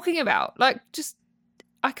you talking about? Like, just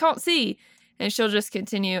I can't see. And she'll just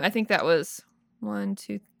continue. I think that was 1,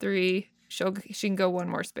 2, 3. She can go one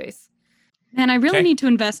more space. Man, I really Okay. need to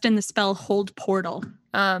invest in the spell Hold Portal.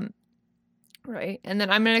 Right. And then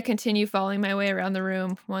I'm gonna continue following my way around the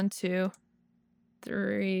room. 1, 2,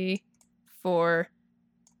 3, 4.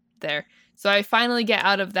 There. So I finally get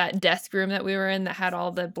out of that desk room that we were in that had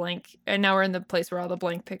all the blank, and now we're in the place where all the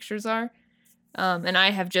blank pictures are. And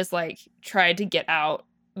I have just like tried to get out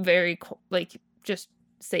very just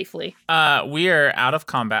safely. We are out of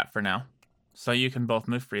combat for now, so you can both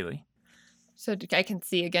move freely. So I can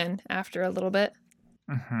see again after a little bit.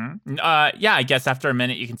 Yeah, I guess after a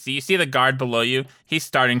minute you can see. You see the guard below you. He's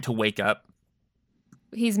starting to wake up.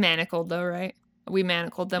 He's manacled though, right? We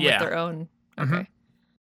manacled them Yeah. with their own. Mhm. Okay.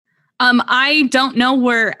 I don't know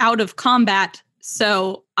we're out of combat,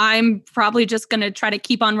 so I'm probably just gonna try to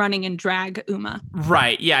keep on running and drag Uma.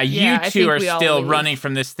 Right, yeah, Yeah, I you two think are we all still leave. running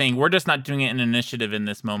from this thing. We're just not doing it in initiative in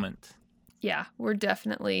this moment. Yeah, we're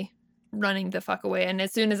definitely running the fuck away. And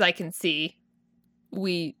as soon as I can see,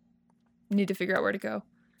 we need to figure out where to go.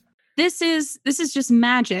 This is just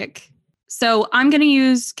magic. So I'm gonna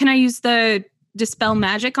use. Can I use the dispel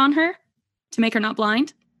magic on her to make her not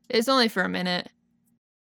blind? It's only for a minute.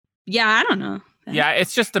 Yeah, I don't know. Yeah,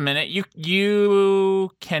 it's just a minute.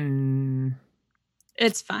 You can...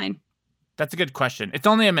 It's fine. That's a good question. It's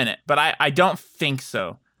only a minute, but I don't think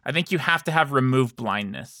so. I think you have to have remove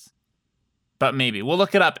blindness. But maybe. We'll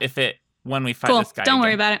look it up when we fight Cool. this guy Don't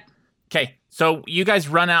worry again. about it. Okay, so you guys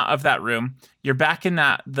run out of that room. You're back in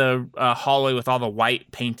the hallway with all the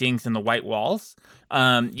white paintings and the white walls.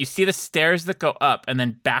 You see the stairs that go up and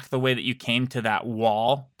then back the way that you came to that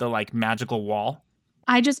wall, the like magical wall.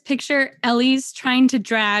 I just picture Ellie's trying to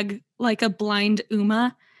drag like a blind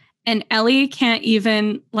Uma, and Ellie can't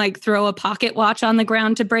even like throw a pocket watch on the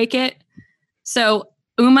ground to break it. So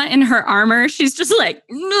Uma in her armor, she's just like,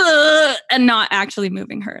 "Ugh," and not actually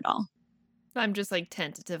moving her at all. I'm just like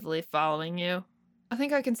tentatively following you. I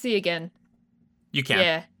think I can see again. You can.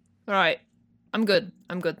 Yeah. All right. I'm good.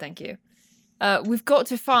 Thank you. We've got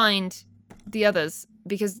to find the others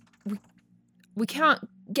because we can't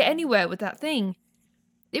get anywhere with that thing.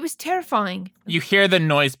 It was terrifying. You hear the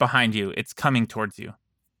noise behind you. It's coming towards you.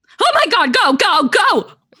 Oh my God, go,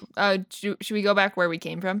 go, go. Should we go back where we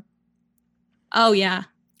came from? Oh yeah.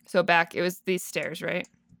 So back, it was these stairs, right?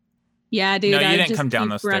 Yeah, dude. No, you I didn't just come down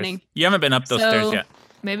keep those running. stairs. You haven't been up those stairs So- yet.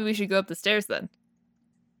 Maybe we should go up the stairs then.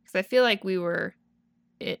 Because I feel like we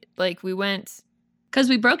went... Because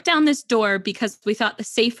we broke down this door because we thought the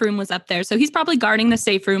safe room was up there. So he's probably guarding the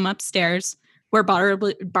safe room upstairs where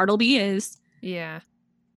Bartleby is. Yeah.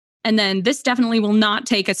 And then this definitely will not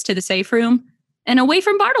take us to the safe room and away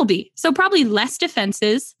from Bartleby. So probably less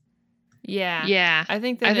defenses. Yeah. Yeah. I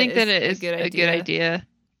think that it is a good idea.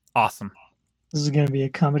 Awesome. This is going to be a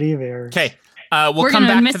comedy of errors. Okay. We'll We're come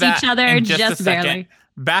gonna back miss to that each other in just just a second. barely.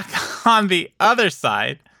 Back on the other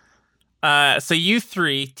side. So you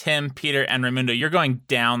three, Tim, Peter, and Raimundo, you're going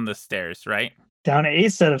down the stairs, right? Down a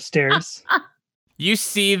set of stairs. You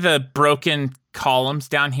see the broken columns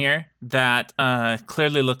down here that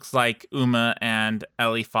clearly looks like Uma and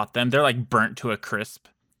Ellie fought them. They're like burnt to a crisp.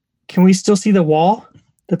 Can we still see the wall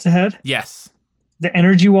that's ahead? Yes. The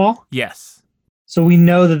energy wall? Yes. So we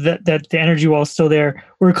know that the energy wall is still there.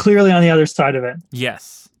 We're clearly on the other side of it.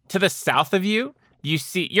 Yes. To the south of you,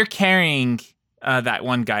 you're carrying that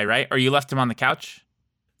one guy, right? Or you left him on the couch?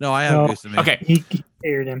 No, I have No. Goose in me. Okay. He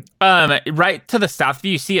carried him. Right to the south of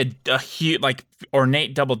you, you see a huge, like,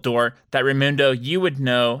 ornate double door that Raimundo, you would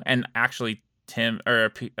know, and actually Tim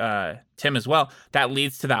as well, that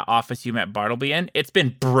leads to that office you met Bartleby in. It's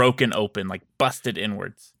been broken open, like busted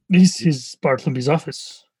inwards. This is Bartleby's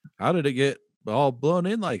office. How did it get all blown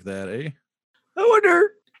in like that, eh? I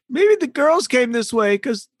wonder, maybe the girls came this way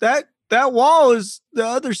because that wall is the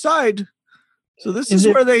other side. So this is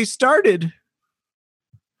where they started.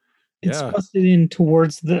 It's Yeah. busted in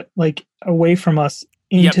towards the, like, away from us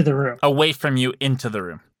into the room. Away from you into the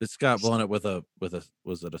room. This got blown up with a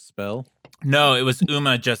was it a spell? No, it was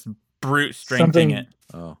Uma just brute strengthening Something- it.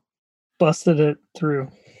 Oh. Busted it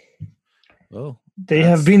through. Well, They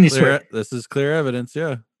that's have been this clear- way. This is clear evidence,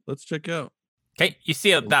 yeah. Let's check out. Okay, you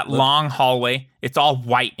see that Let- long hallway. It's all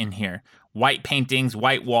white in here. White paintings,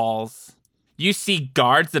 white walls. You see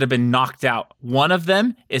guards that have been knocked out. One of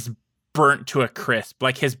them is burnt to a crisp.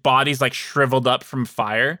 Like his body's like shriveled up from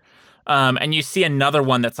fire. And you see another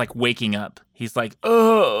one that's like waking up. He's like,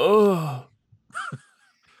 oh.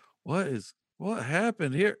 What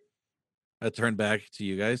happened here? I turned back to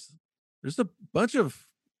you guys. There's a bunch of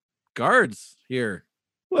guards here.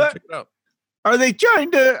 What? Check it out. Are they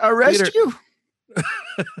trying to arrest Peter. you?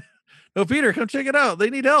 No, Peter, come check it out. They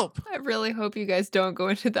need help. I really hope you guys don't go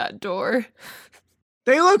into that door.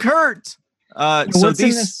 They look hurt. So What's in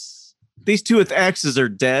this? these two with X's are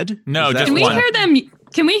dead. No, Is that just Can we one. hear them?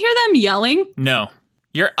 Can we hear them yelling? No.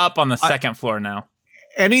 You're up on the second floor now.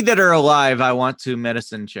 Any that are alive, I want to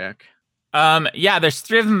medicine check. Yeah, there's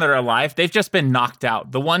 3 of them that are alive. They've just been knocked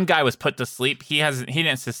out. The one guy was put to sleep. He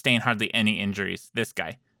didn't sustain hardly any injuries. This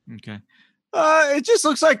guy. Okay. It just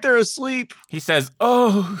looks like they're asleep. He says,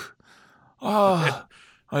 "Oh, I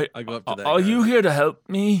go up to that. are guy. you here to help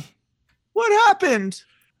me? What happened?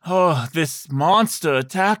 Oh, this monster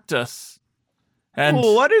attacked us. And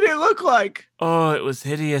Well, what did it look like? oh, it was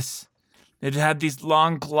hideous. It had these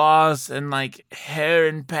long claws and like hair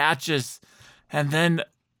in patches. And then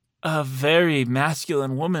a very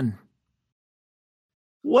masculine woman.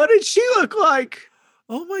 What did she look like?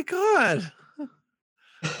 Oh my god. What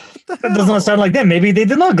the That does not sound like them. Maybe they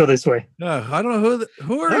did not go this way. No, I don't know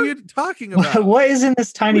who are you talking about? What is in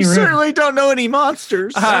this tiny We room? certainly don't know any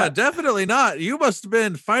monsters. Definitely not. You must have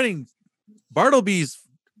been fighting Bartleby's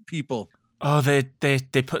people. Oh, they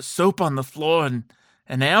put soap on the floor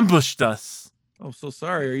and ambushed us. I'm so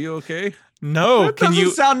sorry. Are you okay? No, that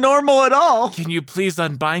doesn't sound normal at all. Can you please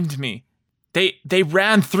unbind me? They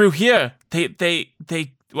ran through here. They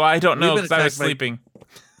well, I don't know We've been because I was attacked by- sleeping.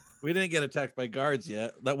 We didn't get attacked by guards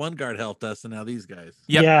yet. That one guard helped us, and now these guys.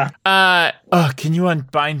 Yep. Yeah. Can you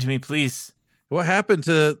unbind me, please? What happened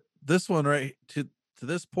to this one right to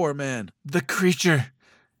this poor man? The creature,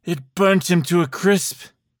 it burnt him to a crisp.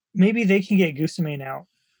 Maybe they can get Goosemane out.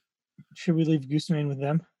 Should we leave Goosemane with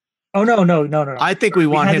them? Oh no. I think we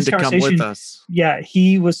want had him this to come with conversation. us. Yeah,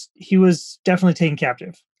 he was definitely taken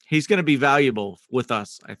captive. He's going to be valuable with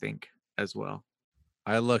us, I think, as well.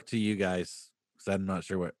 I look to you guys because I'm not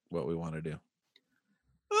sure what we want to do.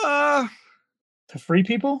 To free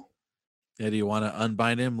people? Yeah, do you want to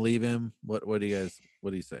unbind him, leave him? What do you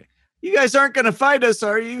say? You guys aren't going to fight us,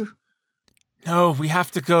 are you? No, we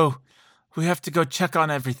have to go. We have to go check on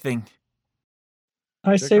everything.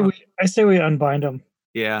 I Check say on- we unbind them.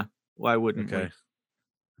 Yeah. Why wouldn't Okay.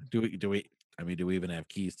 Do we? I mean, do we even have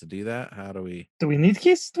keys to do that? How do we? Do we need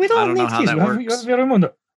keys? We don't, I don't know need how keys. that We works. have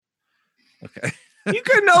Raimundo. Okay. we? You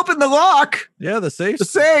couldn't open the lock. Yeah, the safe. The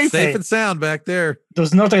safe. Safe Hey. and sound back there. It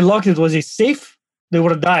was not a lock. It was a safe. There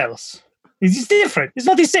were dials. It's different. It's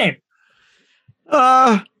not the same.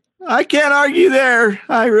 I can't argue there.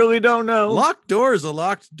 I really don't know. Locked door is a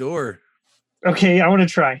locked door. Okay, I want to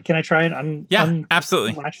try. Can I try and Yeah,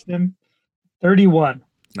 absolutely. unlatch them? 31.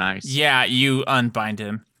 Nice. Yeah, you unbind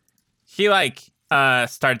him. He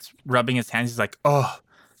starts rubbing his hands. He's like, "Oh,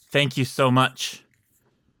 thank you so much.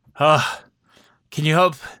 Can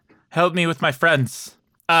you help me with my friends?"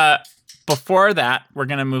 Before that, we're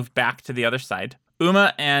gonna move back to the other side.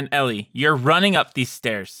 Uma and Ellie, you're running up these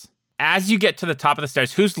stairs. As you get to the top of the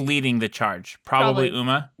stairs, who's leading the charge? Probably Probably.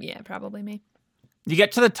 Uma. Yeah, probably me. You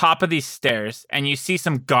get to the top of these stairs, and you see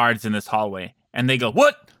some guards in this hallway, and they go,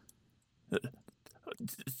 "What?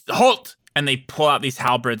 Halt!" And they pull out these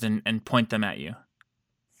halberds and point them at you.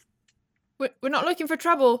 We're not looking for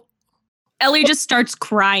trouble. Ellie just starts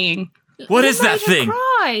crying. What Who is that made her thing?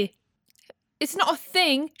 Cry. It's not a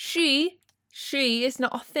thing. She is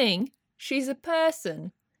not a thing. She's a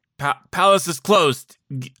person. Palace is closed.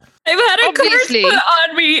 I've had a Obviously. curse put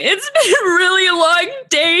on me. It's been a really long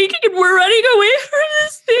day, and we're running away from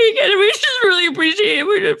this thing, and we just really appreciate it.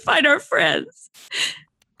 We're going to find our friends.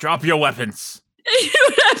 Drop your weapons. You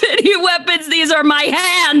don't have any weapons. These are my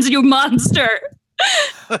hands, you monster.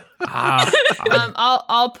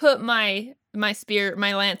 I'll put my spear,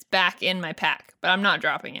 my lance back in my pack, but I'm not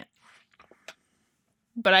dropping it.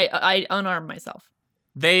 But I unarm myself.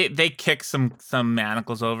 They kick some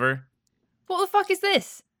manacles over. What the fuck is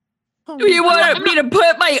this? You want me to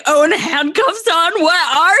put my own handcuffs on?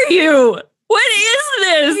 What are you? What is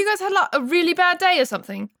Have this? you guys had like a really bad day or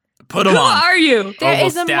something? Put them Who on. are you? There we'll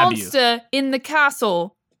is a stab you. monster in the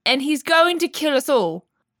castle, and he's going to kill us all.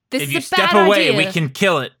 This If is you a step bad away, idea. we can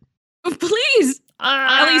kill it. Please.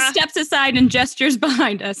 Ah. Ellie steps aside and gestures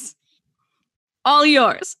behind us. All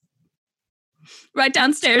yours. Right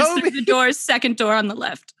downstairs Toby. through the doors, second door on the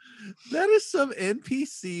left. That is some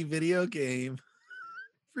NPC video game.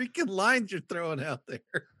 Freaking lines you're throwing out there.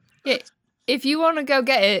 Yeah, if you want to go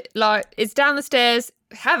get it, like, it's down the stairs,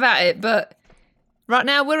 have at it, but right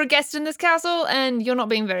now we're a guest in this castle, and you're not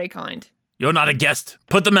being very kind. You're not a guest.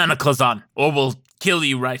 Put the manacles on, or we'll kill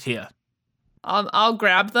you right here. I'll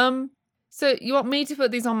grab them. So you want me to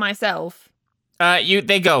put these on myself?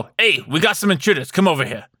 They go, hey, we got some intruders. Come over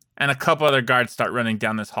here. And a couple other guards start running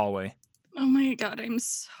down this hallway. Oh my god, I'm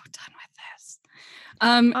so done with this.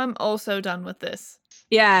 I'm also done with this.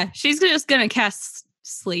 Yeah, she's just gonna cast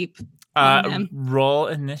sleep. on them. Roll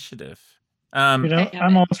initiative. I'm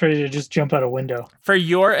almost ready to just jump out a window. For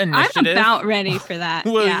your I'm initiative, about ready for that.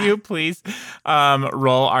 will yeah. you please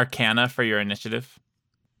roll Arcana for your initiative?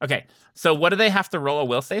 Okay, so what do they have to roll? A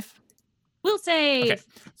will save? We'll save. Okay,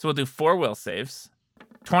 so we'll do 4 will saves.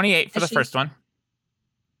 28 for the She- first one.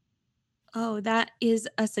 Oh, that is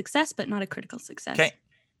a success, but not a critical success. Okay.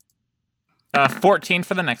 14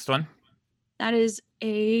 for the next one. That is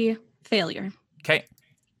a failure. Okay.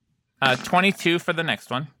 22 for the next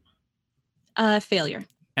one. Failure.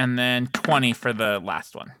 And then 20 for the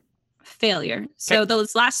last one. Failure. So Okay.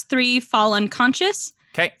 those last 3 fall unconscious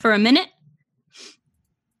Okay. for a minute.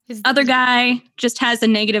 Is Other guy just has a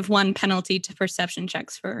 -1 penalty to perception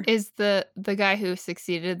checks for. Is the guy who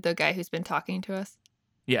succeeded the guy who's been talking to us?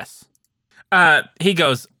 Yes. He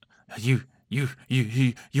goes, you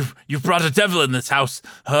brought a devil in this house.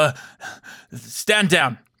 Stand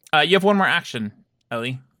down. You have one more action,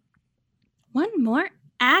 Ellie. One more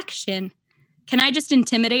action. Can I just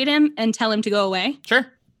intimidate him and tell him to go away?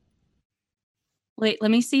 Sure. Wait,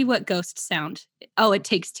 let me see what ghosts sound. Oh, it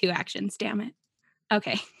takes 2 actions. Damn it.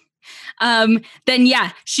 Okay. Then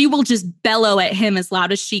yeah, she will just bellow at him as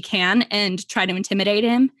loud as she can and try to intimidate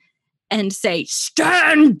him and say,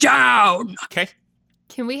 "Stand down." Okay.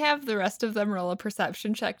 Can we have the rest of them roll a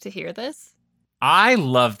perception check to hear this? I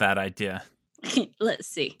love that idea. Let's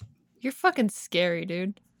see. You're fucking scary,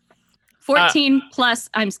 dude. 14 plus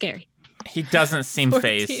I'm scary. He doesn't seem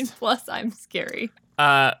 14 phased. plus I'm scary.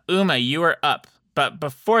 Uma, you are up. But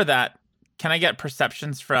before that, can I get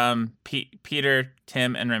perceptions from Peter,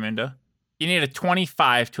 Tim, and Raimundo? You need a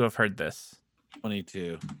 25 to have heard this.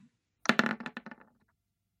 22.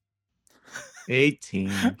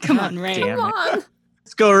 18. Come on, Ray. Damn Come it. on.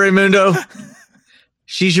 Let's go, Raimundo.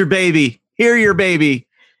 She's your baby. Hear your baby.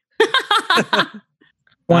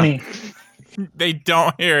 20. They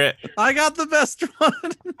don't hear it. I got the best one.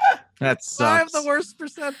 That I have sucks. the worst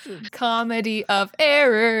perception. Comedy of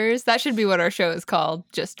errors. That should be what our show is called,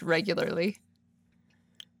 just regularly.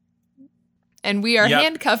 And we are Yep.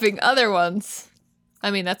 handcuffing other ones.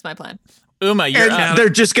 I mean, that's my plan. Uma, you're And up. they're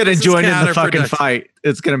just gonna This is join in the fucking counterproductive. fight.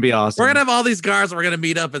 It's gonna be awesome. We're gonna have all these guards. We're gonna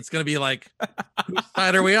meet up. It's gonna be like, whose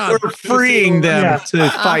side are we on? We're freeing them Yeah. to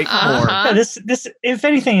fight more. Yeah, this if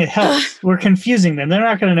anything it helps. We're confusing them. They're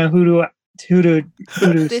not going to know who to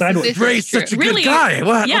This side is- with. this Ray's true. such a Really? good guy.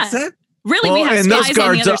 What? Yeah. What's that? Really, Well, we have and those spies on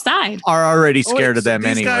the guards other side. Are already Oh, wait, scared of so them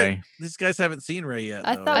these anyway. These guys haven't seen Ray yet.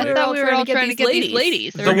 I though, thought right? we were all trying to get these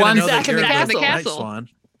ladies. The They're gonna ones know that back in you're the the castle. nice one.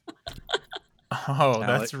 Oh,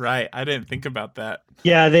 that's right. I didn't think about that.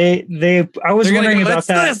 Yeah, they. I was They're gonna wondering go, about "It's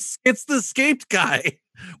that. this. It's the escaped guy.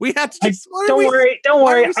 We have to I- just what are Don't we- worry. Don't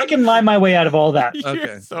why are worry. we I can lie my way out of all that. Okay,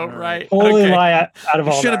 You're so all right. right. Totally Okay. lie out of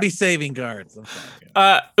We all shouldn't that. be saving guards. I'm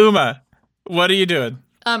sorry. Uma, what are you doing?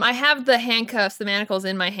 I have the handcuffs, the manacles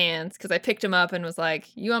in my hands because I picked them up and was like,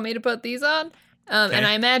 "You want me to put these on?" And Okay.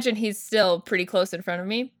 I imagine he's still pretty close in front of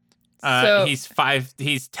me. So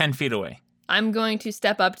He's 10 feet away. I'm going to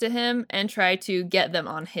step up to him and try to get them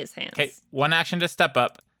on his hands. Okay, one action to step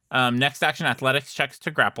up. Next action, athletics checks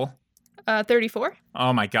to grapple. 34.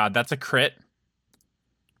 Oh my god, that's a crit.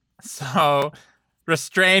 So,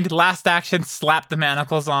 restrained, last action, slap the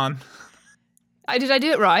manacles on. Did I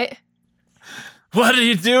do it right? What are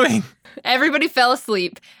you doing? Everybody fell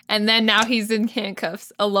asleep, and then now he's in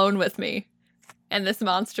handcuffs alone with me and this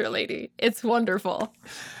monster lady. It's wonderful.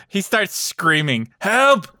 He starts screaming,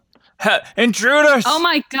 "Help! Intruders!" Oh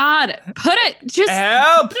my god.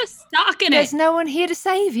 Help! Put a stock in There's it. no one here to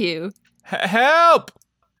save you. Help!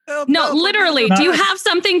 No, literally. Do you have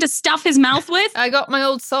something to stuff his mouth with? I got my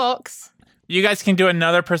old socks. You guys can do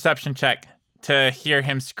another perception check to hear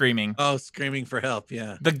him screaming. Oh, screaming for help.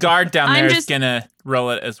 Yeah. The guard down I'm there is just- gonna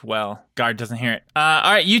roll it as well. Guard doesn't hear it. All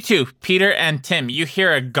right, you two, Peter and Tim, you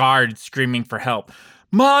hear a guard screaming for help.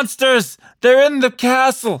 Monsters! They're in the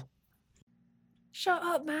castle! Shut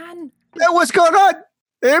up, man. Hey, what's going on?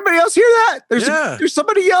 Anybody else hear that? Yeah. There's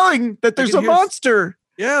somebody yelling that there's can a hear monster.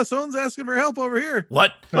 Yeah, someone's asking for help over here.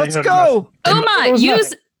 What? Let's go. Uma,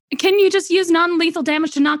 can you just use non-lethal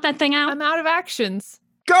damage to knock that thing out? I'm out of actions.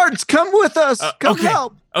 Guards, come with us. Come okay.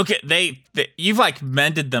 help. Okay, they you've like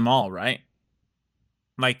mended them all, right?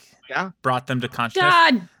 Like, Yeah. brought them to consciousness.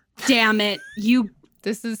 God damn it. You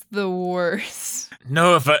This is the worst.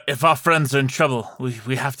 No, if our friends are in trouble,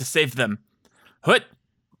 we have to save them. What?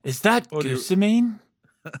 Is that Oh, dear. Goosamane?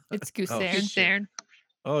 It's Oh, Goosairn. shit.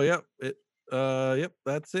 Oh, yep. Yep,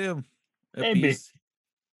 that's him. Yep, Maybe.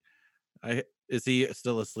 Is he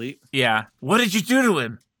still asleep? Yeah. What did you do to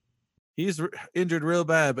him? He's injured real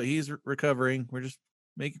bad, but he's recovering.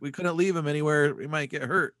 We couldn't leave him anywhere. We might get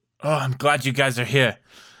hurt. Oh, I'm glad you guys are here.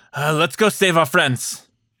 Let's go save our friends.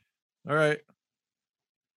 All right,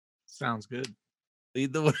 Sounds good.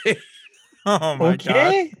 lead the way. Oh my god.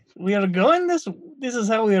 Okay, we are going this. This is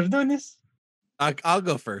how we are doing this. I'll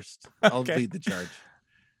go first. I'll Okay. lead the charge.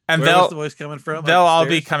 And Where was the voice coming from? they'll all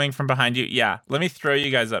be Upstairs? coming from behind you. Yeah. Let me throw you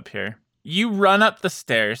guys up here. You run up the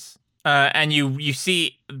stairs, and you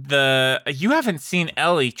see you haven't seen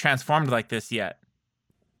Ellie transformed like this yet.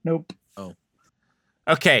 Nope.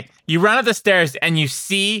 Okay, you run up the stairs and you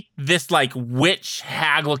see this like witch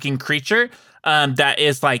hag looking creature that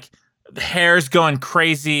is like hair's going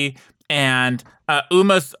crazy, and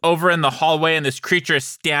Uma's over in the hallway and this creature is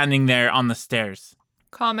standing there on the stairs.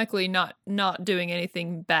 Comically not doing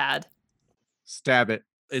anything bad. Stab it.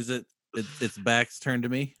 Is its back's turned to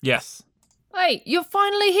me? Yes. Hey, you're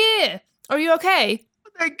finally here. Are you okay?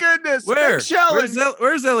 Thank goodness. Where? Thanks, Shelley.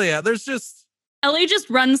 Where's Ellie at? There's just Ellie just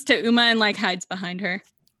runs to Uma and like hides behind her.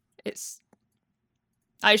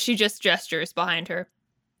 She just gestures behind her.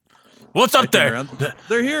 What's I up turn there? around.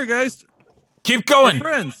 They're here, guys. Keep Our going.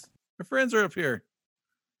 friends. Our friends are up here.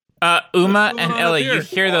 Uma What's going and on up Ellie, you here?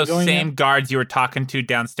 hear those Going same in. guards you were talking to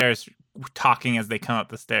downstairs talking as they come up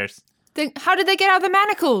the stairs. Then how did they get out of the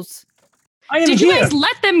manacles? I am Did you here. guys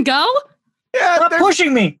let them go? Yeah, Stop they're,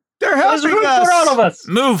 pushing me. they're There's helping room us. for all of us.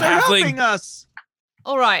 Move, They're halfling. helping us.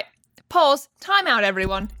 All right. Pause. Time out,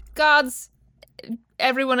 everyone. Guards,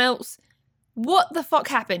 everyone else. What the fuck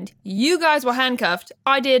happened? You guys were handcuffed.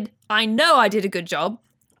 I know I did a good job.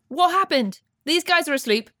 What happened? These guys are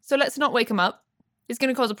asleep, so let's not wake them up. It's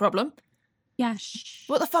going to cause a problem. Yeah. Shh.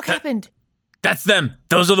 What the fuck happened? That's them.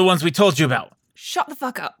 Those are the ones we told you about. Shut the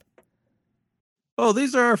fuck up. Oh,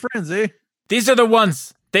 these are our friends, eh? These are the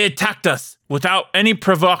ones. They attacked us without any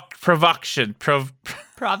provocation.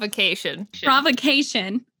 Provocation.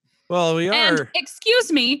 Provocation. Well, we And are.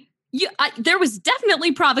 excuse me, there was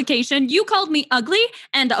definitely provocation. You called me ugly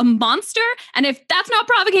and a monster, and if that's not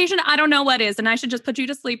provocation, I don't know what is. And I should just put you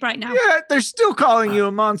to sleep right now. Yeah, they're still calling you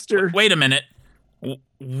a monster. Wait a minute.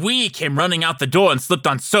 We came running out the door and slipped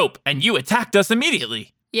on soap, and you attacked us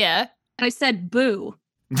immediately. Yeah. I said boo.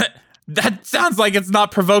 That sounds like it's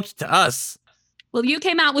not provoked to us. Well, you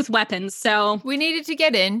came out with weapons, so We needed to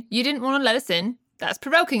get in. You didn't want to let us in. That's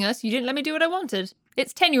provoking us. You didn't let me do what I wanted.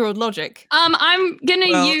 It's 10-year-old logic. I'm gonna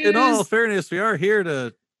Well, use. in all fairness, we are here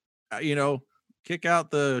to, kick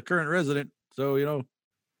out the current resident. So,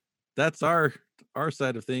 that's our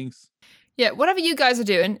side of things. Yeah, whatever you guys are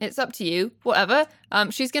doing, it's up to you. Whatever.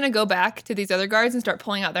 She's going to go back to these other guards and start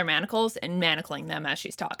pulling out their manacles and manacling them as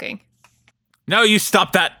she's talking. No, you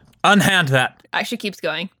stop that. Unhand that. She keeps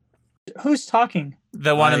going. Who's talking?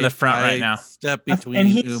 The one in the front I right now. Step And between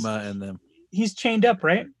he's- Uma and them. He's chained up,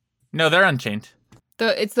 right? No, they're unchained.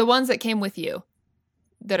 It's the ones that came with you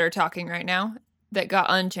that are talking right now that got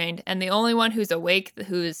unchained. And the only one who's awake,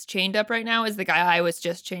 who's chained up right now, is the guy I was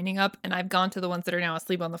just chaining up. And I've gone to the ones that are now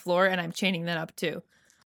asleep on the floor, and I'm chaining them up too.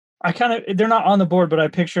 They're not on the board, but I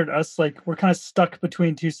pictured us like we're kind of stuck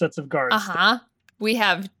between two sets of guards. Uh-huh. We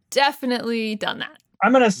have definitely done that.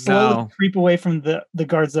 I'm gonna slowly No. creep away from the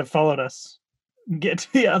guards that followed us, and get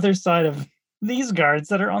to the other side of these guards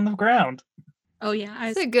that are on the ground. Oh yeah,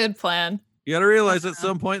 That's a good plan. You got to realize at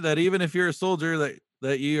some point that even if you're a soldier,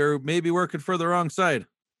 that you're maybe working for the wrong side.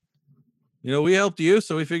 We helped you,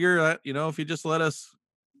 so we figure that if you just let us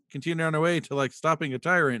continue on our way to like stopping a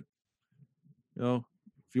tyrant, if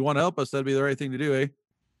you want to help us, that'd be the right thing to do, eh?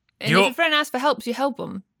 And if a friend asks for help, you help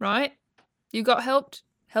them, right? You got helped,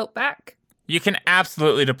 help back. You can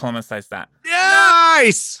absolutely diplomatize that.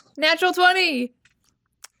 Nice. Natural 20.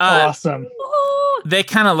 Awesome. They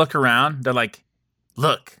kind of look around. They're like,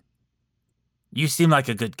 look, you seem like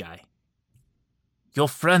a good guy. Your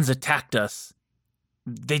friends attacked us.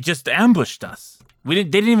 They just ambushed us. They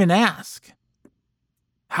didn't even ask.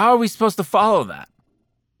 How are we supposed to follow that?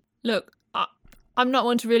 Look, I'm not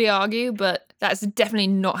one to really argue, but that's definitely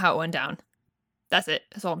not how it went down. That's it.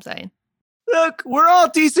 That's all I'm saying. Look, we're all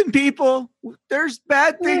decent people. There's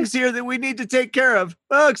bad things here that we need to take care of.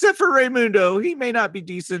 Well, except for Raymundo. He may not be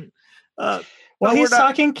decent. While he's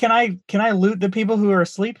talking, can I loot the people who are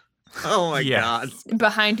asleep? Oh my God.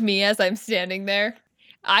 Behind me as I'm standing there.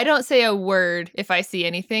 I don't say a word if I see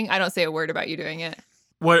anything. I don't say a word about you doing it.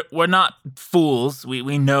 We're not fools.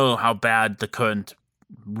 We know how bad the current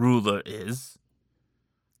ruler is.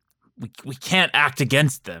 We can't act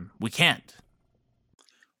against them. We can't.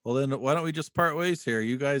 Well, then why don't we just part ways here?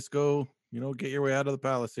 You guys go, get your way out of the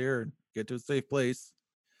palace here and get to a safe place,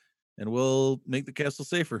 and we'll make the castle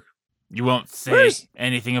safer. You won't say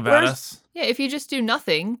anything about us? Yeah, if you just do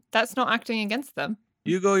nothing, that's not acting against them.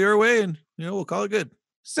 You go your way, and we'll call it good.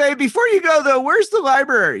 Say, before you go though, where's the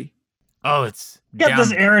library? Oh, it's Get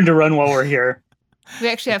this errand to run while we're here. We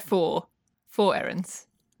actually have four errands.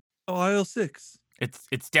 Oh, aisle 6.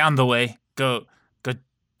 It's down the way. Go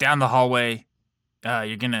down the hallway.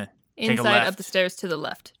 You're gonna take a left. Inside up the stairs to the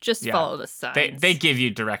left. Just follow the signs. They give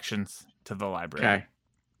you directions to the library. Okay.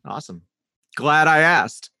 Awesome. Glad I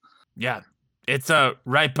asked. Yeah. It's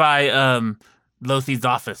right by Lothi's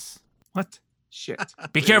office. What? Shit.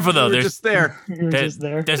 Be careful though. There's just there. Just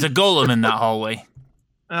there. There's a golem in that hallway.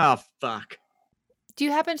 Oh fuck. Do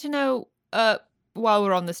you happen to know, while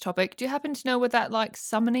we're on this topic, do you happen to know what that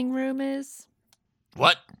summoning room is?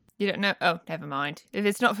 What? You don't know? Oh, never mind. If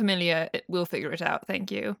it's not familiar, we'll figure it out. Thank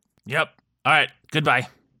you. Yep. All right. Goodbye.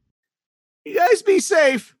 You guys be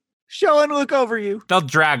safe. Show and look over you. They'll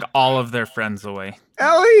drag all of their friends away.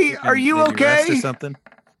 Ellie, are you Maybe rest okay? or something?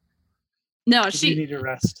 No, You need to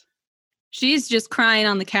rest. she's just crying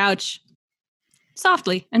on the couch,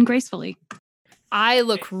 softly and gracefully. I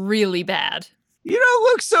look really bad. You don't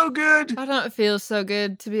look so good. I don't feel so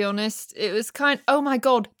good, to be honest. It was oh my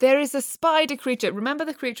God, there is a spider creature. Remember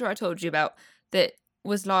the creature I told you about that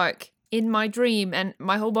was in my dream and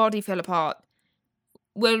my whole body fell apart?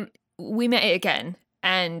 Well, we met it again,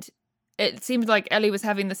 and it seemed like Ellie was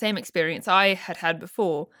having the same experience I had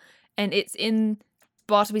before, and it's in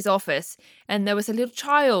Bartleby's office, and there was a little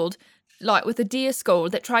child, with a deer skull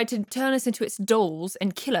that tried to turn us into its dolls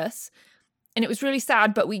and kill us. And it was really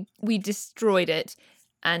sad, but we destroyed it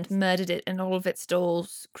and murdered it and all of its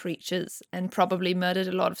dolls, creatures, and probably murdered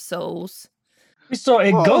a lot of souls. We saw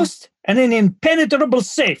a ghost and an impenetrable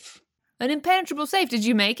safe. An impenetrable safe? Did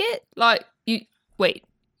you make it? Wait,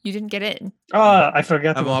 you didn't get in? I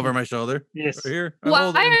forgot. I'm over my shoulder. Yes. Right here.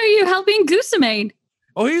 Why are you helping Goosemade?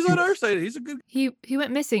 Oh, he's on our side. He's a good. He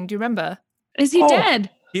went missing. Do you remember? Is he dead?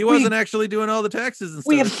 He wasn't actually doing all the taxes and stuff.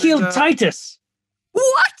 We have killed Titus.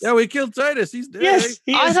 What? Yeah, we killed Titus. He's dead. Yes,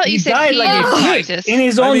 I thought you said died he like a killed pig Titus. in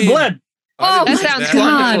his own blood. Oh, that my sounds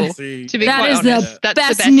God. wonderful. To be That quite is honest, the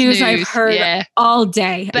that's best news I've heard Yeah. all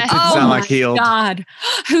day. Best- Oh Sound my like healed. God.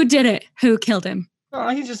 Who did it? Who killed him? Oh,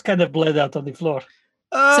 he just kind of bled out on the floor.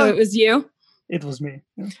 So it was you? It was me.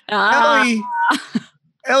 Ah.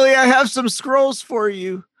 Ellie, I have some scrolls for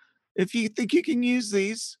you. If you think you can use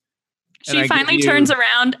these. And I She give finally you- turns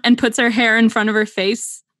around and puts her hair in front of her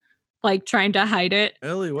face, trying to hide it.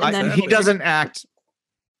 Ellie, what's He happening? doesn't act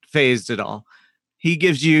phased at all. He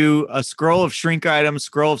gives you a scroll of shrink item,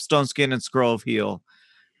 scroll of stone skin, and scroll of heal.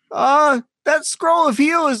 That scroll of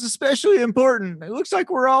heal is especially important. It looks like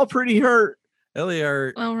we're all pretty hurt. Ellie,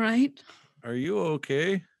 All right. are you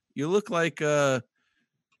okay? You look like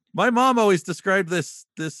my mom always described this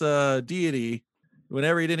deity.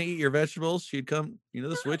 Whenever you didn't eat your vegetables, she'd come,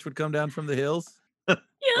 the switch would come down from the hills. Yeah.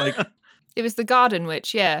 Like, It was the garden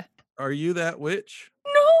witch, yeah. are you that witch?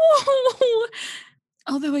 No.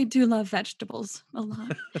 Although I do love vegetables a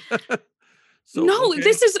lot. So, No, okay.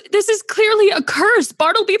 this is clearly a curse.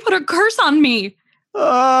 Bartleby put a curse on me.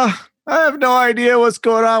 I have no idea what's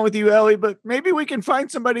going on with you, Ellie, but maybe we can find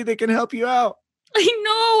somebody that can help you out. I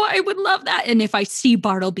know. I would love that. And if I see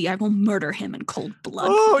Bartleby, I will murder him in cold blood.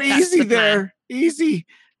 Oh, That's easy the plan. there. Easy.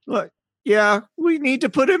 Look, Yeah, we need to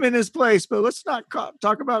put him in his place, but let's not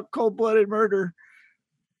talk about cold-blooded murder.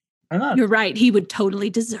 I'm not. You're right. He would totally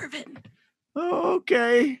deserve it.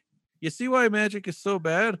 Okay. You see why magic is so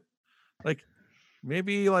bad? Like,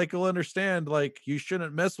 maybe like you'll understand. Like, you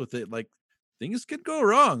shouldn't mess with it. Like, things can go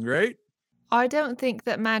wrong, right? I don't think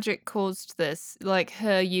that magic caused this, like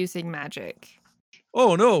her using magic.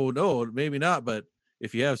 Oh no, maybe not. But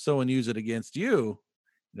if you have someone use it against you,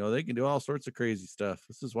 they can do all sorts of crazy stuff.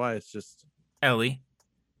 This is why it's just Ellie,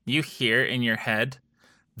 you hear in your head,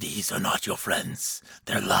 "These are not your friends.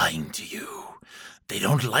 They're lying to you. They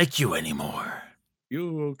don't like you anymore."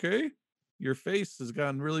 you okay? Your face has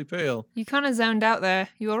gotten really pale. You kind of zoned out there.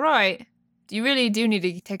 You all right? You really do need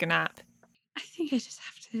to take a nap. I think I just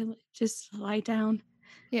have to just lie down.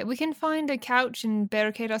 Yeah, we can find a couch and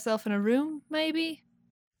barricade ourselves in a room, maybe?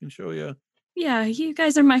 I can show you. Yeah, you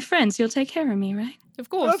guys are my friends. You'll take care of me, right? Of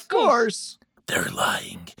course. Of course. They're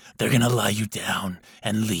lying. They're gonna lie you down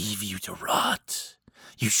and leave you to rot.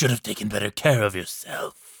 You should have taken better care of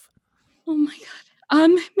yourself. Oh my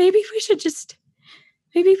god. Maybe we should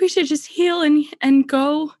just heal and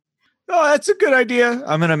go. Oh, that's a good idea.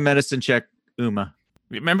 I'm gonna medicine check Uma.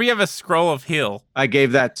 Remember, you have a scroll of heal. I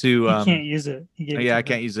gave that to. You can't use it. He gave it Yeah, to I her.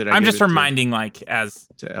 can't use it. I'm just reminding, as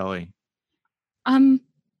to Ellie.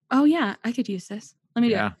 Oh yeah, I could use this. Let me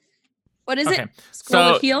do it. What is Okay, it? Scroll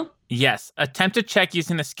so- of heal? yes, attempt to check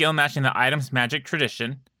using the skill matching the item's magic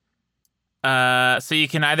tradition. So you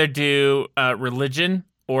can either do religion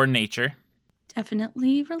or nature.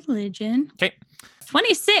 Definitely religion. Okay.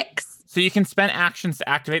 26. So you can spend actions to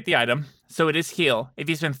activate the item. So it is heal. If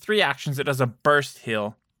you spend 3 actions, it does a burst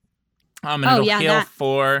heal. And it'll heal that.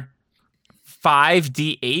 for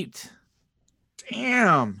 5d8.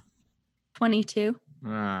 Damn. 22.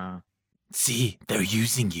 See, they're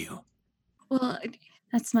using you. Well,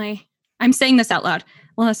 I'm saying this out loud.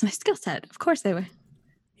 Well, that's my skill set. Of course they were.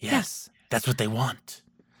 Yes, that's what they want.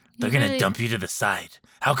 They're You gonna really- dump you to the side.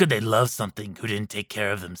 How could they love something who didn't take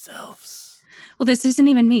care of themselves? Well, this isn't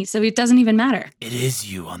even me, so it doesn't even matter. It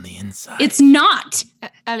is you on the inside. It's not.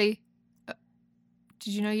 Ellie,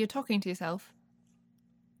 did you know you're talking to yourself?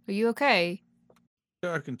 Are you okay?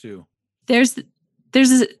 Talking to. There's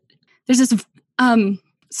this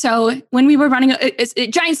so when we were running a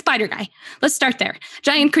giant spider guy. Let's start there.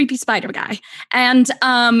 Giant creepy spider guy. And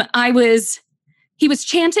he was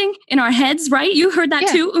chanting in our heads, right? You heard that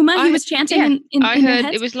Yeah, too, Uma? He was chanting in I your heard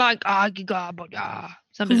heads? it was like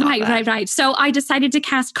something like that. Right. So I decided to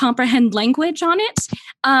cast comprehend language on it.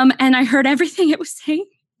 And I heard everything it was saying.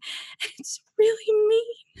 It's really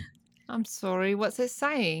mean. I'm sorry. What's it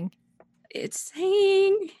saying? It's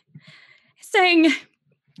saying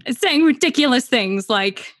ridiculous things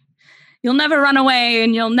like you'll never run away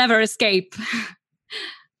and you'll never escape.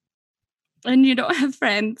 And you don't have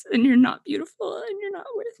friends and you're not beautiful and you're not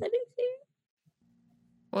worth anything.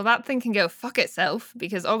 Well, that thing can go fuck itself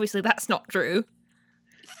because obviously that's not true.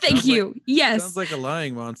 Thank Sounds like- you. Yes. Sounds like a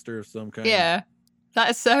lying monster of some kind. Yeah. That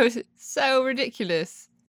is so ridiculous.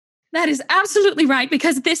 That is absolutely right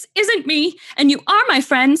because this isn't me and you are my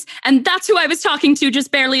friends and that's who I was talking to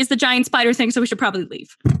just barely is the giant spider thing, so we should probably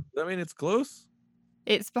leave. I mean, it's close.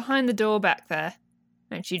 It's behind the door back there.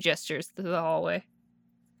 And she gestures to the hallway.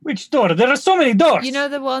 Which door? There are so many doors. You know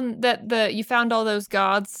the one that you found all those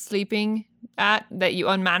guards sleeping at that you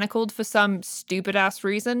unmanacled for some stupid ass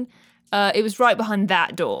reason? It was right behind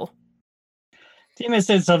that door. Tima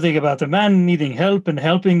said something about a man needing help and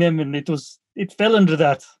helping them, and it fell under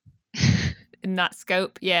that. In that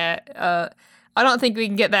scope, yeah. I don't think we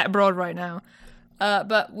can get that broad right now.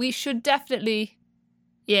 But we should definitely,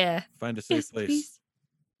 yeah. Find a safe Yes, place. please.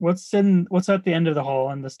 What's at the end of the hall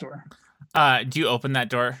in this door? Do you open that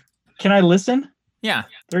door? Can I listen? Yeah.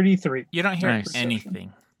 33. You don't hear Nice.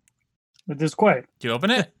 anything. But it's quiet. Do you open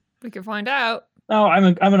it? We can find out. No,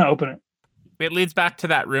 I'm gonna open it. It leads back to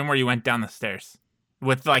that room where you went down the stairs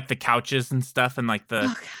with like the couches and stuff and like the. Oh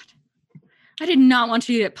god. I did not want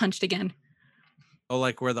you to get punched again. Oh,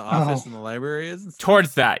 like where the office Oh. and the library is? And stuff?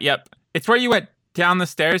 Towards that, yep. It's where you went down the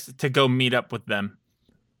stairs to go meet up with them.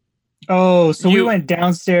 Oh, so we You- went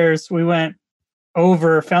downstairs. We went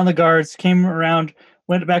over, found the guards, came around,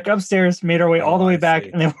 went back upstairs, made our way all the Oh, way I back, see.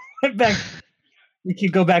 and then went back. We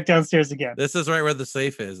could go back downstairs again. This is right where the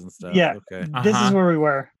safe is and stuff. Yeah. Okay. This is Uh-huh. where we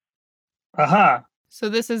were. Aha. So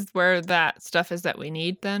this is where that stuff is that we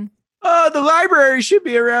need then? The library should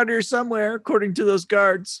be around here somewhere, according to those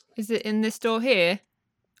guards. Is it in this door here?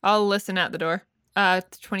 I'll listen at the door.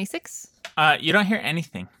 26? You don't hear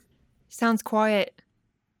anything. Sounds quiet.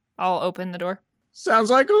 I'll open the door. Sounds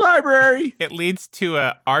like a library. It leads to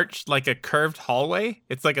a arched, like a curved hallway.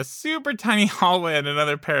 It's like a super tiny hallway and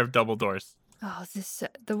another pair of double doors. Oh,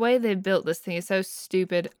 the way they built this thing is so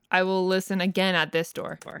stupid. I will listen again at this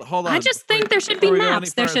door. Hold on. I just think there should be before we go any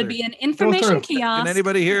maps. There should farther. be an information through. kiosk. Can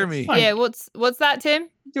anybody hear me? Fine. Yeah, what's that, Tim?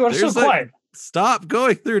 You are so There's a- quiet. Stop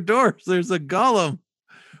going through doors. There's a golem.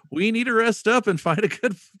 We need to rest up and find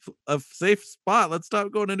a safe spot. Let's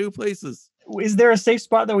stop going to new places. Is there a safe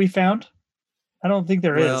spot that we found? I don't think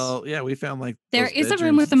there is. Well, yeah, we found like There those is a room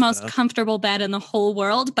bedrooms with the and most stuff. comfortable bed in the whole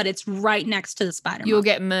world, but it's right next to the spider. You'll moth.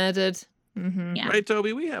 get murdered. Mm-hmm. Yeah. Right,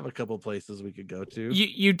 Toby? We have a couple places we could go to.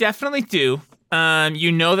 You definitely do.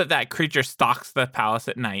 You know that creature stalks the palace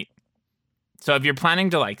at night. So if you're planning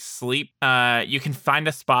to like sleep, you can find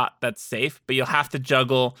a spot that's safe, but you'll have to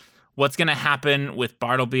juggle what's going to happen with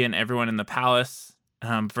Bartleby and everyone in the palace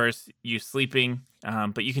versus you sleeping.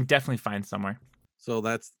 But you can definitely find somewhere. So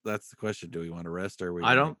that's the question. Do we want to rest or are we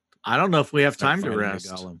I don't know if we have time to rest.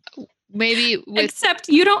 Maybe with Except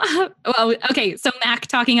you don't have. Well, okay. So Mac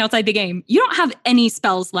talking outside the game. You don't have any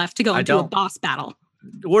spells left to go I into a don't. boss battle.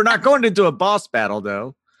 We're not going into a boss battle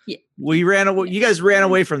though. Yeah. We ran away. You guys ran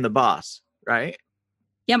away from the boss, right?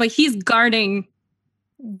 Yeah, but he's guarding.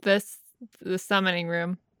 The summoning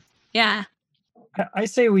room. Yeah. I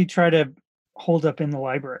say we try to hold up in the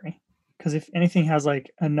library, because if anything has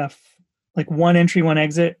like enough, like one entry, one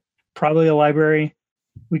exit, probably a library.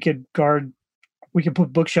 We could guard. We could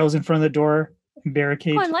put bookshelves in front of the door and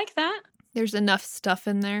barricade. Oh, I like that. There's enough stuff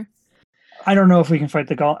in there. I don't know if we can fight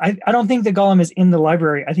the golem. I don't think the golem is in the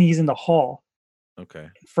library. I think he's in the hall Okay.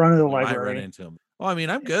 in front of the We might run library. into him. Well, I mean,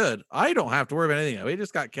 I'm good. I don't have to worry about anything. We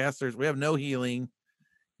just got casters. We have no healing.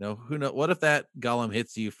 No, who knows? What if that golem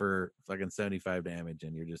hits you for fucking 75 damage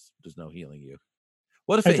and there's no healing you?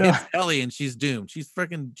 What if I it don't- hits Ellie and she's doomed? She's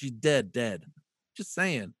dead. Just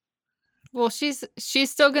saying. Well, she's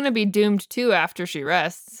still gonna be doomed too after she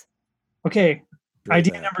rests. Okay, True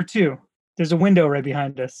idea that. number 2. There's a window right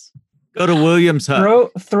behind us. Go to William's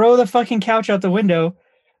hut. Throw the fucking couch out the window.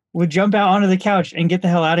 We'll jump out onto the couch and get the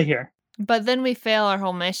hell out of here. But then we fail our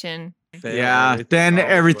whole mission. Fail Yeah. everything Then all at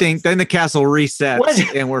everything. once. Then the castle resets,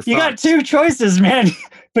 What? and we're You got fucked. 2 choices, man.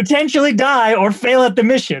 Potentially die or fail at the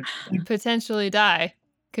mission. Potentially die,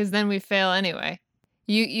 because then we fail anyway.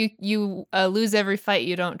 You lose every fight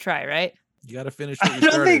you don't try, right? You got to finish what I you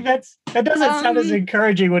don't started. think that doesn't sound as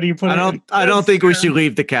encouraging when you put it. I don't think we should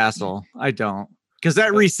leave the castle. I don't, because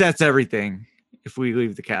that resets everything if we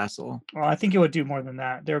leave the castle. Well, I think it would do more than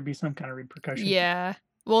that. There would be some kind of repercussion. Yeah.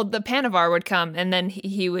 Well, the Panavar would come, and then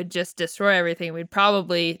he would just destroy everything. We'd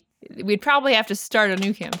probably have to start a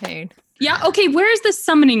new campaign. Yeah. Okay. Where is the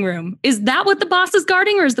summoning room? Is that what the boss is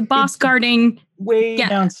guarding, or is the boss It's- guarding Way Yeah.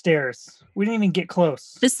 downstairs. We didn't even get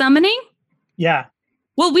close. the summoning? Yeah.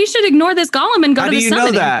 Well, we should ignore this golem and go How to do the you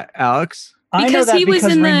summoning. know that, Alex? I know Because that he was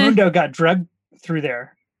because in the- Raimundo got drugged through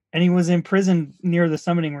there. And he was in prison near the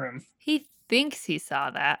summoning room. He thinks he saw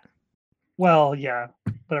that. Well, yeah.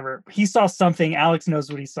 Whatever. He saw something. Alex knows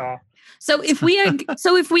what he saw. So if we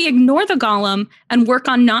ignore the golem and work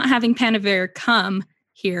on not having Panavere come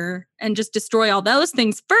here and just destroy all those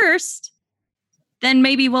things first, then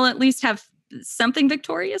maybe we'll at least have something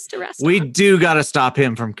victorious to rest We on. do got to stop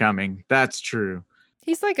him from coming. That's true.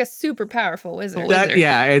 He's like a super powerful wizard.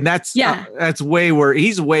 And that's way worse.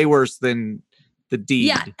 He's way worse than the deed.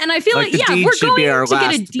 Yeah, and I feel like, the deed we're should going be our to get a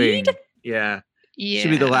last deed. thing. Yeah, yeah.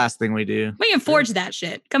 should be the last thing we do. We can forge that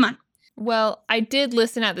shit. Come on. Well, I did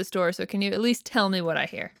listen at this door, so can you at least tell me what I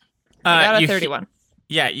hear? I got a You 31.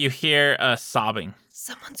 you hear sobbing.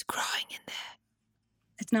 Someone's crying in there.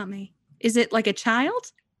 It's not me. Is it like a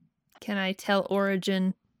child? Can I tell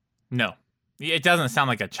origin? No, it doesn't sound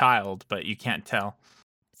like a child, but you can't tell.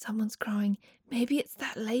 Someone's crying. Maybe it's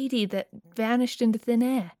that lady that vanished into thin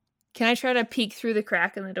air. Can I try to peek through the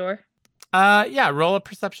crack in the door? Yeah, roll a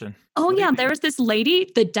perception. Oh, What do you yeah. mean? There was this lady,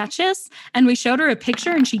 the Duchess, and we showed her a picture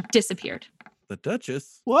and she disappeared. The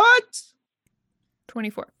Duchess. What?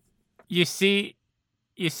 24. You see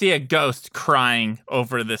a ghost crying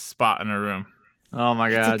over this spot in a room. Oh my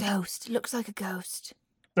It's god. a ghost. It looks like a ghost.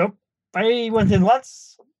 Nope. I went in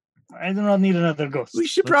once. I do not need another ghost. We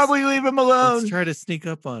should Let's- probably leave him alone. Let's try to sneak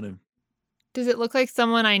up on him. Does it look like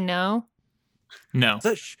someone I know? No.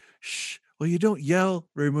 Shh. Well, you don't yell,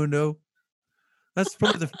 Raimundo. That's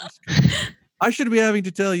probably the first. I should be having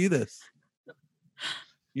to tell you this.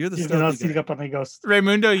 You're the He's gonna stealthy sneak guy. up on the ghost.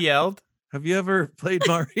 Raimundo yelled. Have you ever played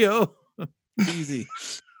Mario? Easy.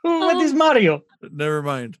 What is Mario? Never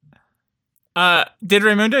mind. Did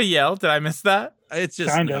Raimundo yell? Did I miss that? It's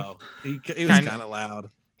just Kind of. no. He was Kind of. kind of loud.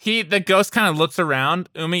 The ghost kind of looks around.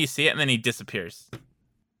 Uma, you see it, and then he disappears.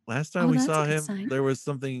 Last time Oh, we that's saw a good him, sign. there was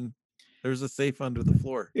something. There was a safe under the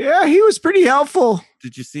floor. Yeah, he was pretty helpful.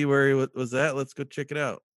 Did you see where he was at? Let's go check it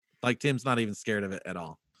out. Like Tim's not even scared of it at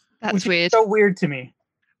all. That's Which is weird. so weird to me.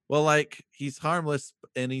 Well, like he's harmless,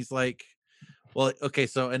 and he's like, well, okay.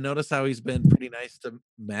 So, and notice how he's been pretty nice to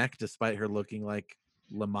Mac, despite her looking like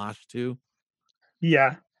Lamash too.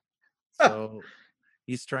 Yeah. So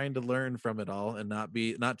he's trying to learn from it all and not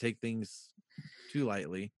take things too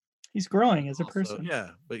lightly. He's growing as a Also, person.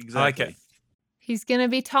 yeah, but I like exactly. it. He's gonna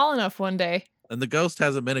be tall enough one day. And the ghost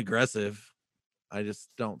hasn't been aggressive. I just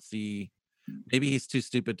don't see. Maybe he's too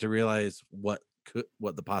stupid to realize what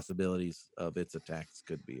the possibilities of its attacks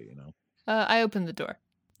could be. You know. I opened the door.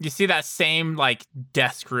 You see that same like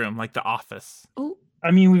desk room, like the office. Oh,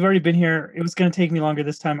 I mean, we've already been here. It was going to take me longer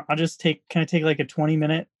this time. Can I take like a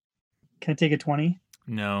 20-minute? Can I take a 20?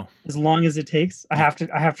 No. As long as it takes. I have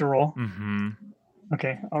to roll. Mm-hmm.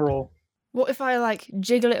 Okay, I'll roll. What if I like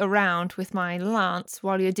jiggle it around with my lance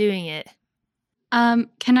while you're doing it?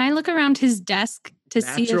 can I look around his desk to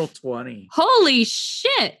see if... 20. Holy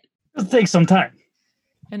shit! It'll take some time.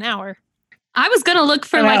 An hour. I was gonna look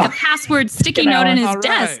for Get like out. a password sticky Get note in out. his All right.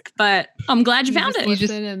 desk, but I'm glad you found just it.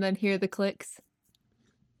 listen and then hear the clicks.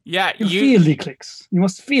 Yeah, You you feel the clicks. You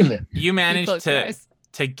must feel it. you Keep managed close, guys.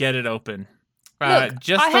 to get it open. Look,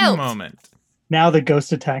 Just I a helped. moment. Now the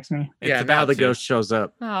ghost attacks me. It's Yeah, now about the to. ghost shows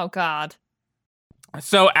up. Oh God.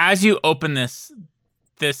 So as you open this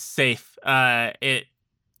safe, it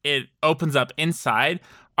opens up. Inside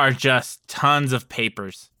are just tons of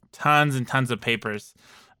papers, tons and tons of papers.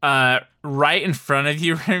 Right in front of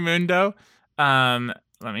you, Raimundo.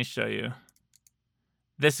 Let me show you.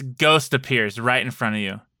 This ghost appears right in front of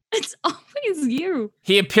you. It's always you.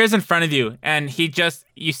 He appears in front of you, and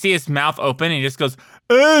you see his mouth open, and he just goes,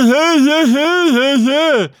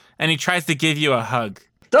 and he tries to give you a hug.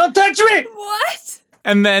 Don't touch me! What?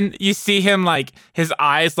 And then you see him, like, his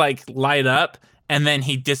eyes, like, light up, and then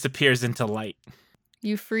he disappears into light.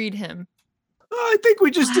 You freed him. Oh, I think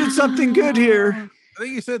we just did something good here. Wow. I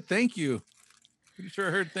think you said thank you. Pretty sure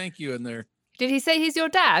I heard thank you in there. Did he say he's your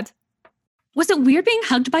dad? Was it weird being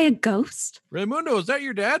hugged by a ghost? Raimundo, is that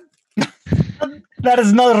your dad? That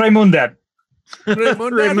is not Raymond Dad.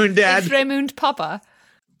 Raimundo? Raymond Dad. It's Raymond Papa.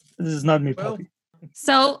 This is not me, Well, puppy.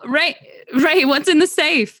 So, Ray, what's in the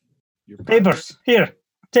safe? Your Papers. Here.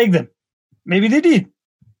 Take them. Maybe they did.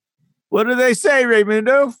 What do they say,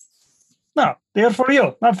 Raymundo? No, they are for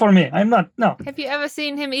you, not for me. I'm not. No. Have you ever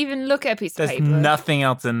seen him even look at a piece of There's paper? nothing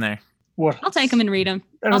else in there. What? I'll take them and read them.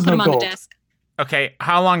 There I'll is put no them on gold. the desk. Okay,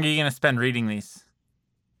 how long are you going to spend reading these?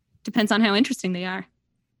 Depends on how interesting they are.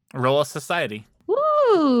 Roll a society.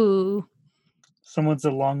 Woo! Someone's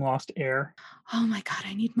a long lost heir. Oh my god,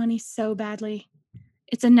 I need money so badly.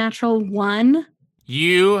 It's a natural 1.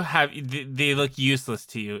 They look useless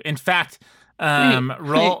to you. In fact,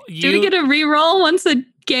 roll. Wait, do we get a reroll once a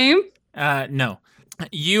game? No.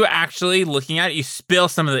 You actually, looking at it, you spill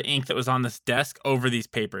some of the ink that was on this desk over these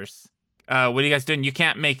papers. What are you guys doing? You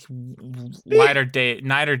can't make night or day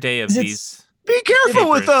of Is it these. Be careful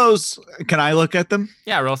with Papers. those. Can I look at them?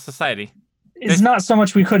 Yeah, roll society. It's not so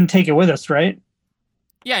much we couldn't take it with us, right?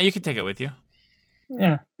 Yeah, you can take it with you.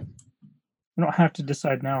 Yeah. We don't have to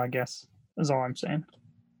decide now, I guess. Is all I'm saying.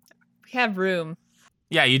 We have room.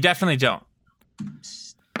 Yeah, you definitely don't.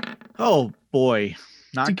 Oh boy,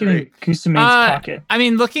 not Stick it in great. Kusamane's pocket. I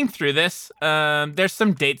mean, looking through this, there's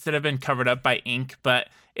some dates that have been covered up by ink, but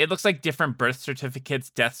it looks like different birth certificates,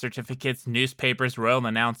 death certificates, newspapers, royal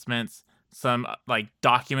announcements, some like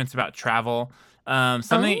documents about travel.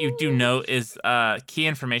 Something that you do note is key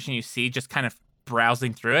information you see just kind of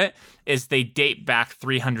browsing through it is they date back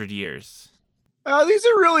 300 years. Oh, these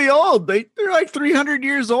are really old. They're like 300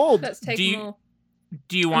 years old. Let's take Do you- them all.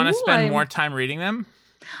 Do you want to Ooh, spend I'm- more time reading them?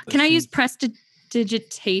 Can I use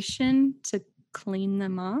prestidigitation to clean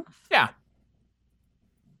them off? Yeah.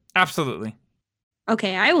 Absolutely.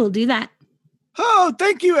 Okay, I will do that. Oh,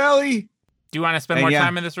 thank you, Ellie. Do you want to spend And more yeah,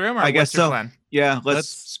 time in this room, or I guess what's your so. plan? Yeah, let's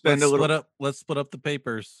spend a little. Let's split up the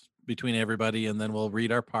papers between everybody, and then we'll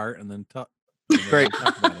read our part, and then talk. Great.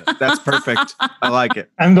 Talk about it. That's perfect. I like it.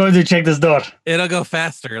 I'm going to check this door. It'll go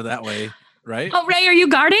faster that way, right? Oh, Ray, are you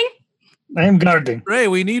guarding? I am guarding. Ray,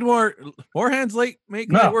 we need more hands. Make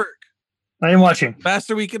No. light work. I am watching.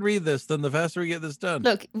 Faster we can read this, then the faster we get this done.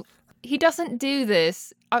 Look, he doesn't do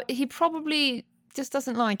this. He probably just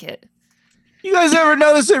doesn't like it. You guys ever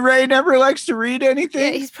notice that Ray never likes to read Yeah,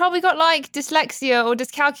 anything? he's probably got like dyslexia or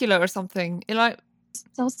dyscalculia or something. You're like,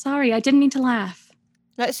 So sorry, I didn't mean to laugh.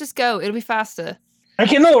 let's just go. It'll be faster. I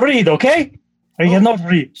cannot read, okay? I cannot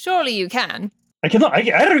read. Surely you can. I cannot.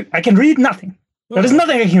 I can read nothing. There is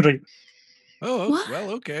nothing I can read. Oh, What? well,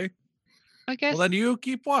 okay. I guess Well, then you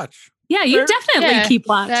keep watch. Yeah, you definitely yeah, keep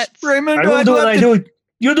watch. that's Raymond, I will do what I do.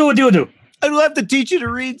 You do what you do. I'd love to teach you to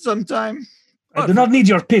read sometime. I do not need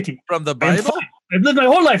your pity. From the I am Bible? fine. I've lived my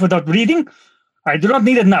whole life without reading. I do not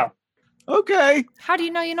need it now. Okay. How do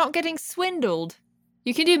you know you're not getting swindled?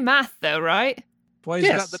 You can do math though, right? Why he's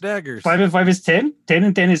Yes. got the daggers? 5 and 5 is 10. 10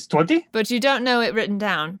 and 10 is 20. But you don't know it written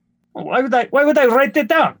down. Why would I write that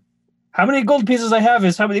down? How many gold pieces I have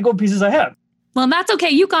is how many gold pieces I have. Well, that's okay.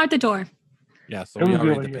 You guard the door. Yeah, so It we will all be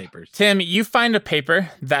read over the here. papers. Tim, you find a paper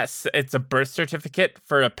it's a birth certificate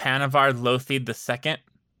for a Panavar Lothid II.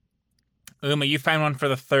 Uma, you find one for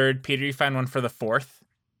the 3rd. Peter, you find one for the 4th.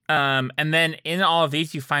 And then in all of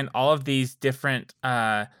these, you find all of these different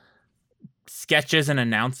sketches and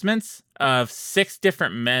announcements of 6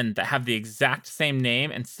 different men that have the exact same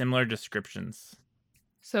name and similar descriptions.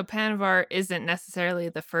 So Panavar isn't necessarily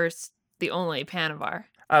the only Panavar.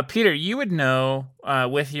 Peter, you would know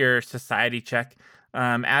with your society check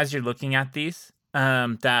as you're looking at these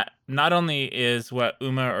that not only is what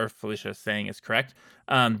Uma or Felicia is saying is correct,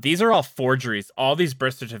 these are all forgeries. All these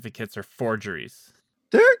birth certificates are forgeries.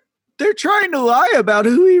 They're trying to lie about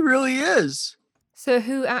who he really is. So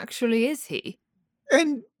who actually is he?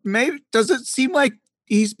 And maybe does it seem like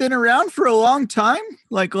he's been around for a long time?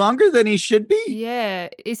 Like longer than he should be? Yeah,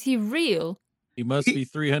 is he real? He must be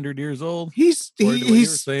 300 years old. He's According to what you were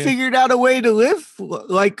he's saying. figured out a way to live.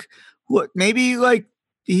 Like what? Maybe like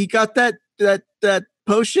he got that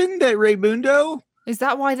potion that Raymundo. Is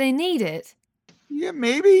that why they need it? Yeah,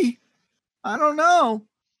 maybe. I don't know.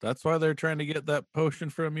 That's why they're trying to get that potion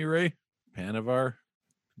from you, Ray. Panavar.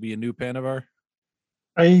 Be a new Panavar.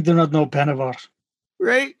 I do not know Panavar.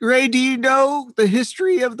 Ray, do you know the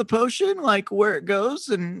history of the potion? Like where it goes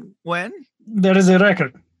and when? There is a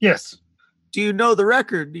record. Yes. Do you know the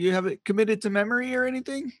record? Do you have it committed to memory or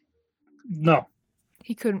anything? No.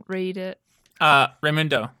 He couldn't read it.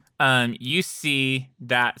 Raimundo, you see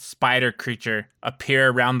that spider creature appear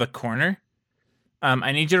around the corner.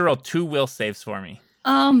 I need you to roll 2 will saves for me.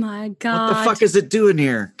 Oh my god. What the fuck is it doing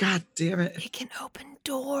here? God damn it. It can open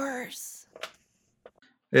doors.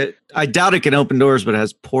 I doubt it can open doors, but it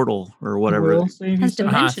has portal or whatever. Will save you Has say?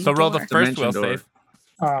 dimension So roll the door. first Dimension will door. save.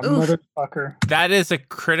 Oof. Motherfucker. That is a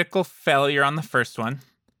critical failure on the first one.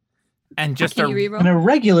 And just Can a you reroll? And a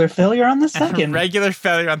regular failure on the and a second. regular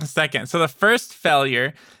failure on the second. So the first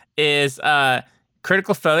failure is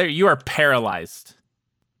critical failure. You are paralyzed.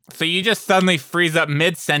 So you just suddenly freeze up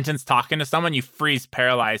mid-sentence talking to someone. You freeze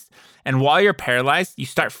paralyzed. And while you're paralyzed, you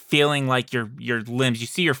start feeling like your limbs. You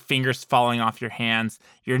see your fingers falling off your hands.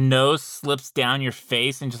 Your nose slips down your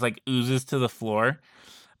face and just like oozes to the floor.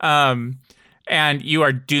 And you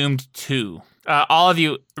are doomed to. All of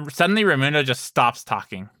you, suddenly Raimundo just stops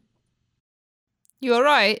talking. You all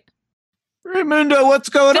right? Raimundo, what's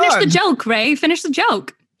going Finish on? the joke, Ray. Finish the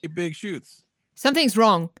joke. Hey, big shoots. Something's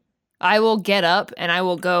wrong. I will get up and I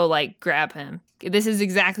will go like grab him. This is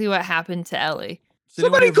exactly what happened to Ellie. Does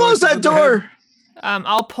anyone Somebody have close voices that in their head? door.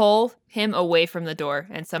 I'll pull him away from the door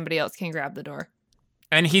and somebody else can grab the door.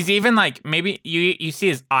 And he's even like, maybe you see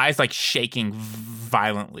his eyes like shaking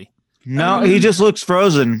violently. No, he just looks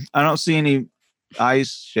frozen. I don't see any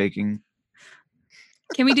eyes shaking.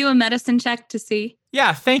 Can we do a medicine check to see?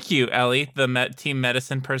 Yeah, thank you, Ellie, the team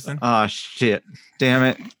medicine person. Oh, shit. Damn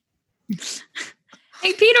it.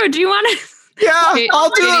 Hey, Peter, do you want to? Yeah, Hey, I'll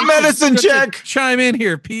do a medicine check. Chime in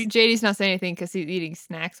here, Pete. JD's not saying anything because he's eating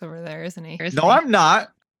snacks over there, isn't he? No, I'm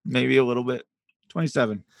not. Maybe a little bit.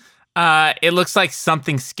 27. It looks like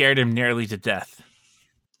something scared him nearly to death.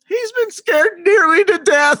 He's been scared nearly to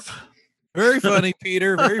death. Very funny,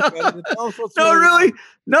 Peter. Very funny. Tell us what's No, going on. really.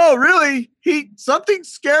 No, really. Something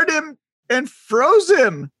scared him and froze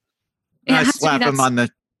him. It I has to be slap him that- on the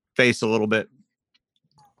face a little bit.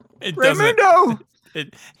 It doesn't. Raimundo,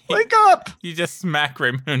 wake up. You just smack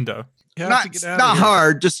Raimundo. You have Not, to get out of not here.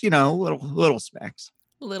 hard, just, little smacks.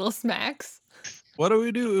 Little smacks. What do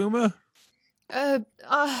we do, Uma? That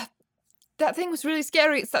thing was really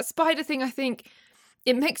scary. It's that spider thing, I think.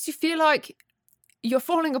 It makes you feel like you're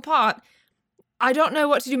falling apart. I don't know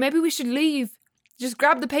what to do. Maybe we should leave. Just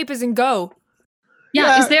grab the papers and go.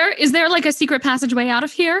 Yeah, Yeah. is there like a secret passageway out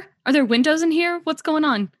of here? Are there windows in here? What's going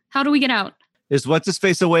on? How do we get out? Is what's his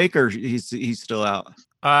face awake or he's still out?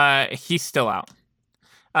 He's still out.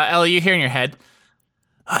 Ellie, you hear in your head,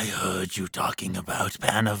 I heard you talking about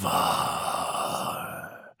Panavar.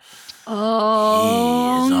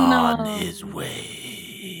 Oh, He is no. on his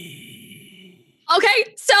way.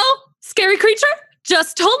 Okay, so scary creature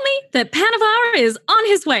just told me that Panavar is on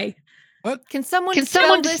his way. Can someone Can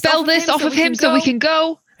someone dispel this off of him so we can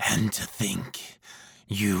go? And to think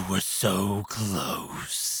You were so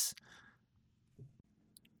close.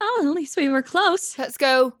 Oh, at least we were close. Let's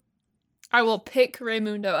go. I will pick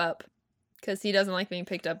Raymundo up because he doesn't like being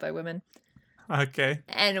picked up by women. Okay.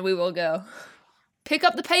 And we will go. Pick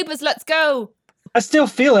up the papers. Let's go. I still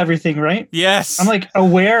feel everything, right? Yes. I'm like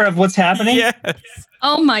aware of what's happening. Yes.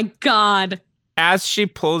 Oh my God. As she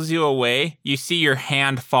pulls you away, you see your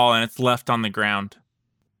hand fall and it's left on the ground.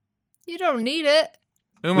 You don't need it.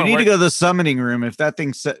 Uma, We need where- to go to the summoning room. If that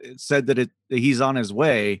thing said that he's on his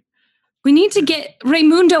way. We need to get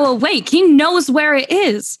Raymundo awake. He knows where it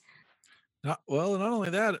is. Not only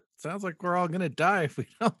that, it sounds like we're all gonna die if we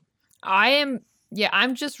don't.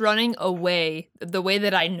 I'm just running away the way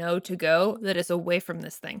that I know to go, that is away from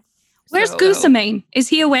this thing. Where's So- Goosamane? Is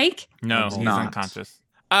he awake? No, He's he's not. unconscious.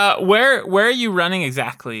 Where are you running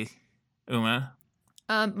exactly, Uma?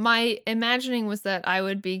 My imagining was that I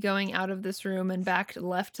would be going out of this room and back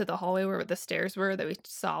left to the hallway where the stairs were, that we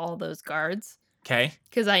saw all those guards. Okay.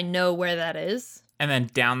 Because I know where that is. And then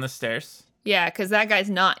down the stairs. Yeah, because that guy's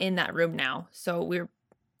not in that room now. So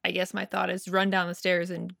I guess my thought is run down the stairs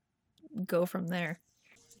and go from there.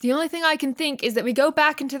 The only thing I can think is that we go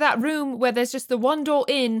back into that room where there's just the one door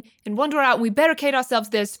in and one door out. We barricade ourselves.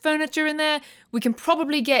 There's furniture in there. We can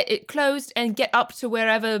probably get it closed and get up to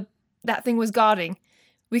wherever that thing was guarding.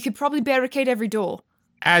 We could probably barricade every door.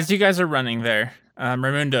 As you guys are running there,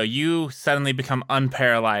 Raimundo, you suddenly become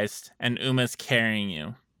unparalyzed and Uma's carrying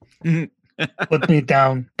you. Put me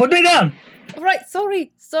down. Put me down. All right,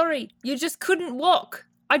 sorry. You just couldn't walk.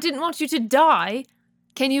 I didn't want you to die.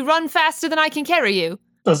 Can you run faster than I can carry you?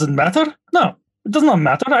 Does it matter? No, it does not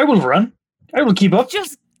matter. I will run. I will keep up.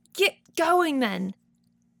 Just get going then.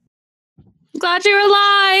 Glad you're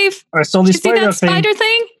alive. I saw the Did you see spider that thing. spider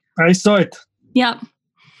thing? I saw it. Yep.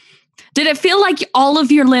 Did it feel like all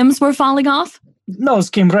of your limbs were falling off? Nose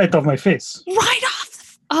came right off my face. Right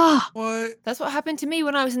off. Ah, What? That's what happened to me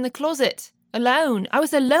when I was in the closet. Alone. I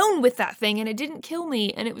was alone with that thing and it didn't kill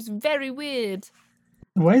me and it was very weird.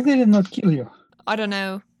 Why did it not kill you? I don't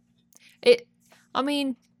know.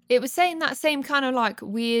 It was saying that same kind of like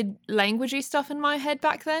weird languagey stuff in my head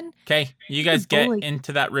back then. Okay, you guys Good get boy.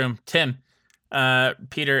 into that room. Tim,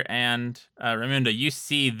 Peter, and Raimundo, you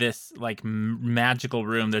see this like magical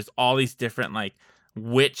room. There's all these different like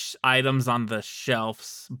witch items on the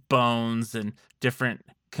shelves, bones and different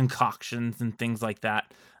concoctions and things like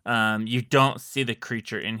that. You don't see the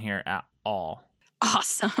creature in here at all.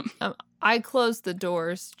 awesome. I closed the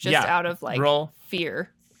doors just Yeah, out of like roll. fear.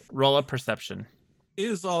 Roll a perception.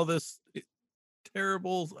 Is all this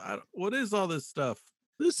terrible? What is all this stuff?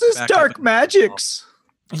 This is Back up dark and- magics.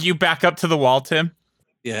 You back up to the wall, Tim.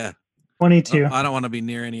 Yeah, 22. I don't want to be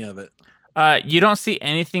near any of it. You don't see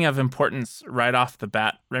anything of importance right off the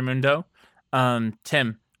bat, Raimundo.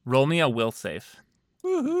 Tim, roll me a will save.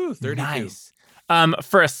 Woohoo! 32. Nice.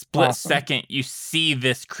 For a split Awesome. second, you see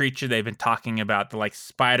this creature they've been talking about, the like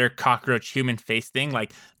spider, cockroach, human face thing,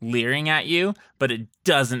 like leering at you, but it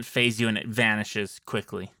doesn't phase you and it vanishes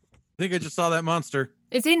quickly. I think I just saw that monster.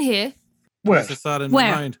 It's in here. Where? I just saw it in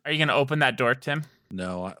Where? my mind. Are you going to open that door, Tim?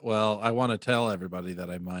 No, I want to tell everybody that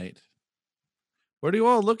I might. What are you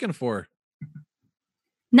all looking for?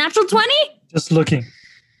 Natural 20? Just looking.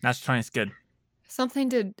 That's 20 is good. Something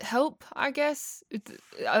to help, I guess.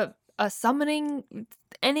 A summoning,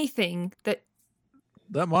 anything that.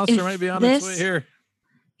 That monster If might be on its way this- here.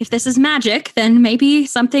 If this is magic, then maybe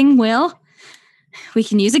something we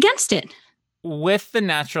can use against it. With the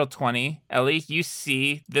natural 20, Ellie, you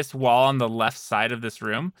see this wall on the left side of this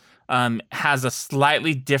room has a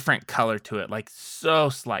slightly different color to it, like so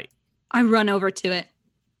slight. I run over to it.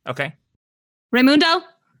 Okay. Raimundo,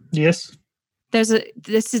 Yes. there's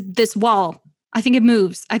this wall. I think it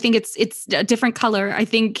moves. I think it's a different color. I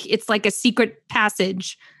think it's like a secret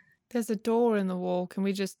passage. There's a door in the wall. Can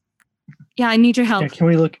we just. Yeah, I need your help. Yeah, can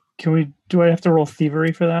we look? Do I have to roll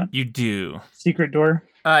thievery for that? You do. Secret door?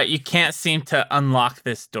 You can't seem to unlock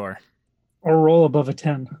this door Or roll above a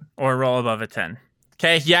 10? or roll above a 10.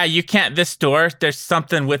 Okay, yeah, you can't. This door, there's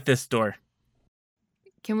something with this door.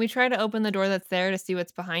 Can we try to open the door that's there to see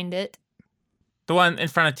what's behind it? The one in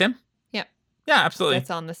front of Tim? Yep. Yeah, absolutely.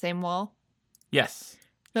 That's on the same wall. Yes.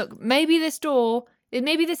 Look, maybe this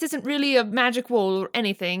isn't really a magic wall or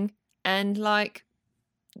anything, and like,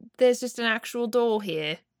 there's just an actual door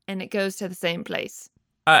here, and it goes to the same place.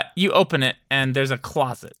 You open it, and there's a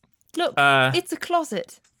closet. Look, it's a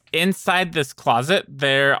closet. Inside this closet,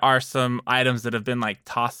 there are some items that have been like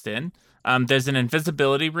tossed in. There's an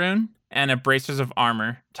invisibility rune and a bracers of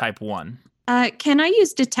armor type 1. Can I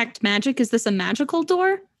use detect magic? Is this a magical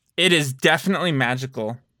door? It is definitely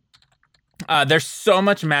magical. There's so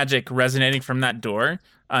much magic resonating from that door.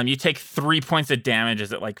 You take 3 points of damage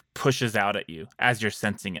as it like pushes out at you as you're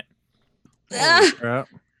sensing it. Ah, Crap.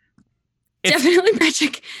 It's definitely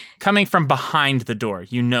magic. coming from behind the door.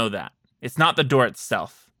 You know that. It's not the door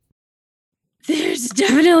itself. There's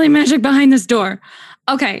definitely magic behind this door.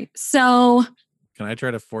 Okay, so Can I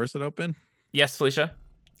try to force it open? Yes, Felicia?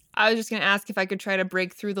 I was just gonna ask if I could try to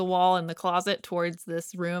break through the wall in the closet towards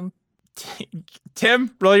this room.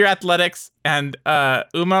 Tim, roll your athletics, and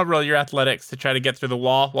Uma, roll your athletics to try to get through the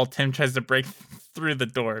wall while Tim tries to break through the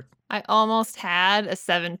door. I almost had a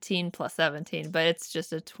 17 plus 17, but it's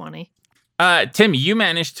just a 20. Tim, you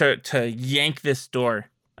managed to yank this door,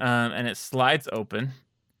 and it slides open.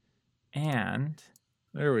 And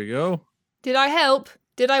There we go. Did I help?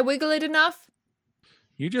 Did I wiggle it enough?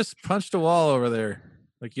 You just punched a wall over there,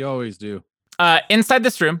 like you always do. inside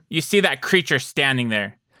this room, you see that creature standing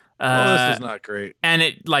there. This is not great. And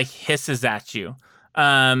it like hisses at you.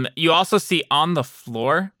 You also see on the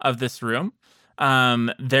floor of this room,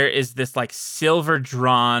 there is this like silver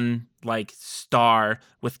drawn like star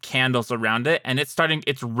with candles around it, and it's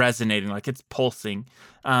resonating, like it's pulsing.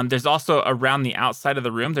 There's also around the outside of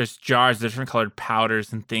the room, there's jars, different colored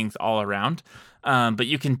powders and things all around. But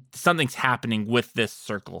something's happening with this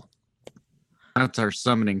circle. That's our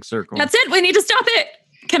summoning circle. That's it. We need to stop it.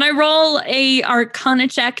 Can I roll a Arcana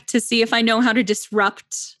check to see if I know how to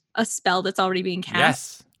disrupt a spell that's already being cast?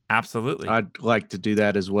 Yes, absolutely. I'd like to do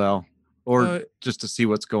that as well. Or just to see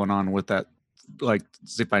what's going on with that. Like,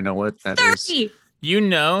 see if I know what that is. 30. You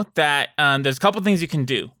know that there's a couple things you can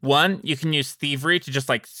do. One, you can use thievery to just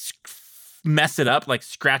like mess it up, like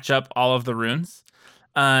scratch up all of the runes.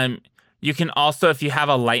 You can also, if you have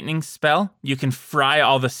a lightning spell, you can fry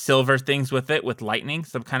all the silver things with it with lightning,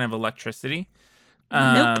 some kind of electricity.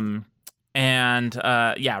 Nope. And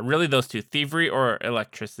really those two, thievery or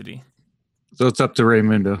electricity. So it's up to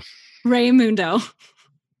Raymundo. Raymundo.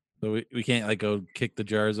 So we can't like go kick the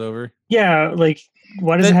jars over. Yeah, like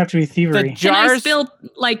why does it have to be thievery? Can I spill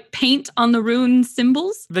like paint on the rune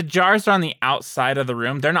symbols? The jars are on the outside of the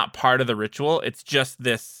room. They're not part of the ritual. It's just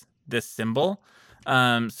this symbol.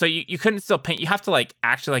 So you couldn't still paint. You have to like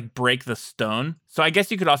actually like break the stone. So I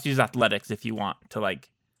guess you could also use athletics if you want to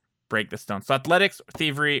like break the stone. So athletics,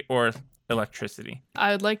 thievery, or electricity.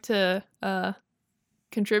 I would like to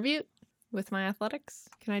contribute with my athletics.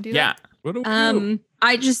 Can I do Yeah. that? What do we do?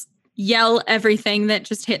 I just yell everything that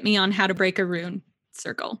just hit me on how to break a rune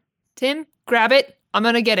circle. Tim, grab it. I'm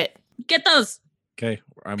gonna get it. Get those. Okay.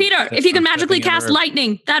 Peter, if you can magically cast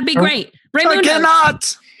lightning, that'd be great. I Raymundo.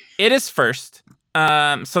 cannot! It is first.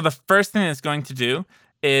 So the first thing it's going to do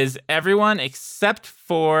is everyone except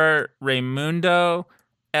for Raymundo,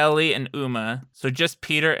 Ellie, and Uma. So just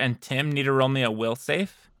Peter and Tim need to roll me a will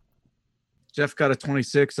save. Jeff got a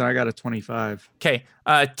 26 and I got a 25. Okay.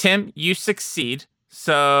 Tim, you succeed.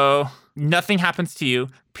 So nothing happens to you.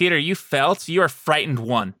 Peter, you failed. So you are frightened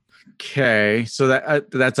 1. Okay, so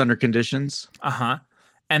that's under conditions. Uh-huh.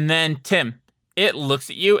 And then Tim, it looks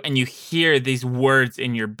at you and you hear these words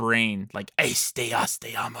in your brain like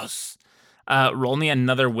Amos. Roll me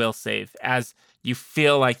another will save as you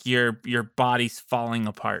feel like your body's falling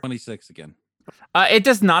apart. 26 again. It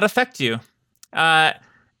does not affect you.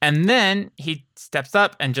 And then he steps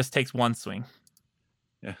up and just takes 1 swing.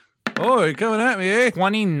 Yeah. Oh, you're coming at me, eh?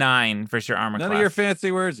 29 versus your armor None class. of your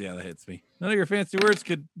fancy words. Yeah, that hits me. None of your fancy words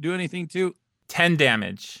could do anything to 10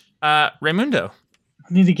 damage. Raymundo.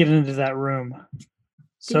 I need to get into that room.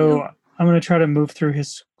 So I'm going to try to move through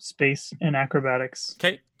his space in acrobatics.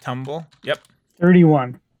 Okay, tumble. Yep.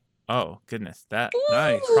 31. Oh, goodness. That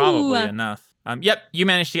nice. probably enough. Yep, you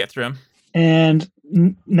managed to get through him. And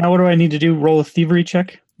now what do I need to do? Roll a thievery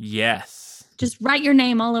check? Yes. Just write your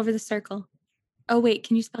name all over the circle. Oh, wait.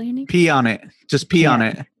 Can you spell your name? Pee on it. Just pee on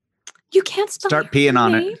it. You can't spell Start your peeing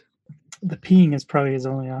on name. it. The peeing is probably his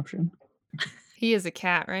only option. He is a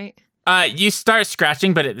cat, right? You start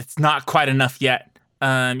scratching, but it's not quite enough yet.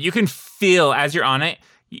 You can feel as you're on it,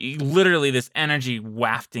 literally this energy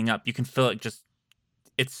wafting up. You can feel it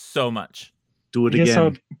it's so much. Do it I guess again.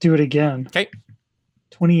 I'll do it again. Okay.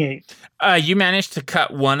 28. You managed to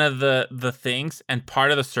cut one of the things, and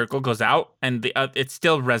part of the circle goes out, and it's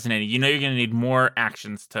still resonating. You know you're going to need more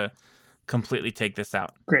actions to completely take this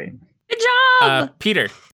out. Great. Good job. Peter.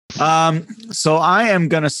 So I am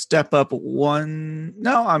gonna step up one.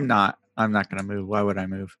 No, I'm not. I'm not gonna move. Why would I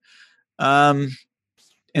move?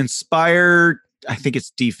 Inspire. I think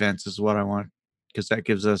it's defense is what I want because that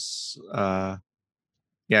gives us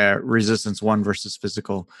resistance 1 versus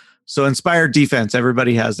physical. So inspire defense.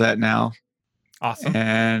 Everybody has that now. Awesome.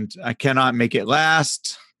 And I cannot make it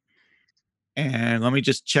last. And let me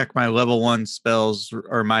just check my level 1 spells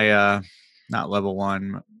or my not level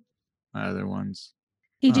 1, my other ones.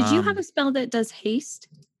 Hey, did you have a spell that does haste?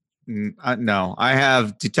 No, I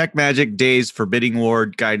have Detect Magic, Daze, Forbidding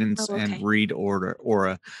Ward, Guidance, Oh, okay. and Read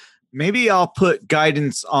Aura. Maybe I'll put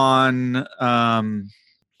Guidance on.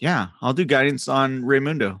 I'll do Guidance on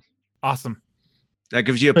Raymundo. Awesome. That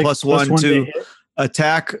gives you a Like, +1 to to hit.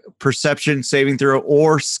 attack, perception, saving throw,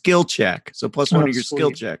 or skill check. So +1 Oh, to your skill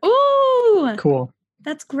sweet. check. Ooh, Cool.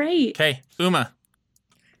 that's great. Okay, Uma.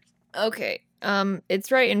 Okay.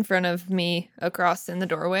 It's right in front of me across in the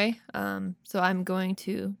doorway. So I'm going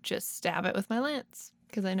to just stab it with my lance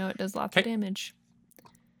because I know it does lots of Okay. damage.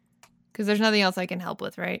 Because there's nothing else I can help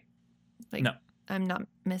with, right? Like, No. I'm not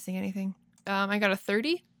missing anything. I got a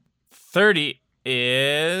 30. 30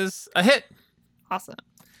 is a hit. Awesome.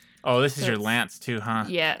 Oh, this is So your it's- lance too, huh?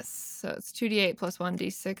 Yes. So it's 2d8 plus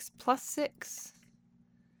 1d6 plus 6.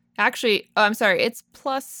 Actually, I'm sorry. It's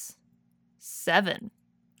plus 7.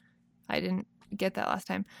 I didn't get that last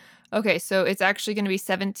time. Okay, so it's actually going to be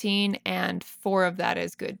 17, and 4 of that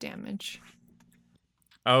is good damage.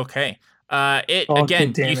 Okay. It All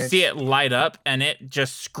again, good you see damage. it light up, and it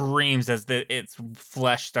just screams as its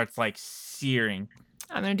flesh starts like searing.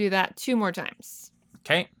 I'm going to do that 2 more times.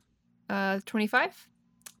 Okay, 25.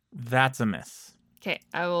 that's a miss. Okay,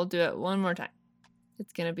 I will do it 1 more time.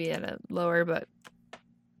 It's going to be at a lower, but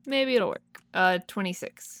maybe it'll work.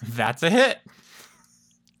 26. That's a hit.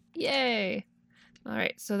 Yay. All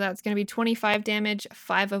right, so that's going to be 25 damage,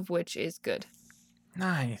 5 of which is good.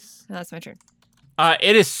 Nice. And that's my turn.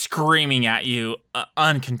 It is screaming at you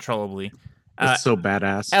uncontrollably. That's so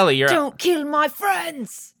badass. Ellie, you're up. Don't kill my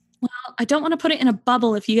friends! I don't want to put it in a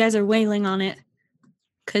bubble if you guys are wailing on it,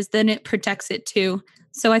 because then it protects it too.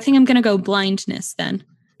 So I think I'm going to go blindness then.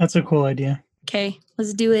 That's a cool idea. Okay,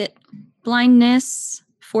 let's do it. Blindness,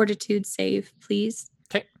 fortitude save, please.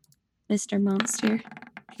 Okay. Mr. Monster.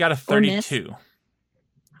 You got a Or miss. 32.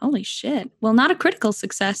 Holy shit. Well, not a critical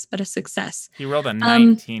success, but a success. He rolled a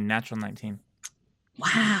 19, natural 19.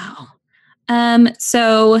 Wow.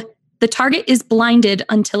 So the target is blinded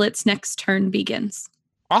until its next turn begins.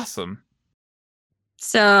 Awesome.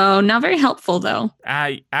 So not very helpful though.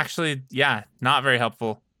 Actually, yeah, not very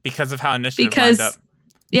helpful because of how initiative lined up. Because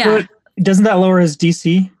yeah, But doesn't that lower his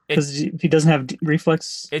DC? Because if he doesn't have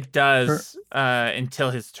reflex. It does until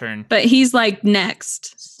his turn. but he's like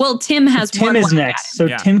next. Well, Tim has Tim one is whack at next, so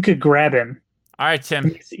Yeah. Tim could grab him. All right, It Tim.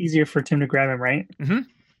 makes it easier for Tim to grab him, right?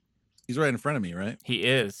 He's right in front of me, right? He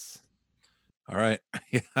is. All right.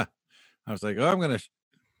 Yeah. I was like, oh, I'm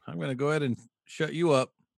gonna go ahead and shut you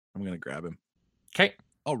up. I'm gonna grab him. Okay.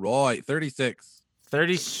 All right, 36.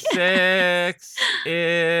 36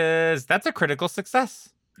 that's a critical success.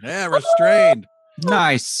 Yeah, restrained.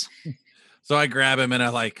 Nice. So I grab him and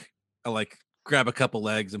I grab a couple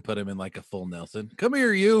legs and put him in like a full Nelson. Come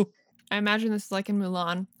here, you. I imagine this is like in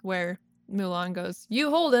Mulan, where Mulan goes, "You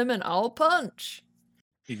hold him and I'll punch."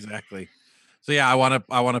 Exactly. So yeah, I want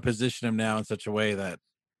to position him now in such a way that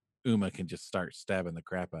Uma can just start stabbing the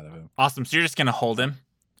crap out of him. Awesome. So you're just gonna hold him.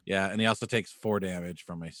 Yeah, and he also takes 4 damage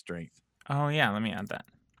from my strength. Oh yeah, let me add that.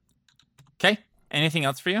 Okay. Anything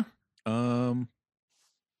else for you?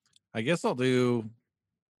 I guess I'll do.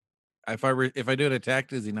 If I do an attack,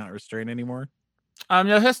 does he not restrain anymore?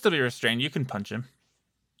 No, he'll still be restrained. You can punch him.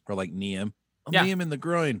 Or like knee him? I'll Yeah. knee him in the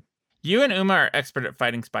groin. You and Uma are expert at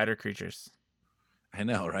fighting spider creatures. I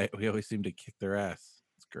know, right? We always seem to kick their ass.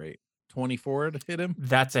 It's great. 24 to hit him.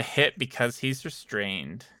 That's a hit because he's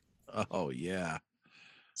restrained. Oh yeah,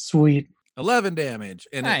 Sweet. 11 damage,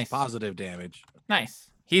 and Nice. it's positive damage. Nice.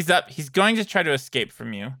 He's up. He's going to try to escape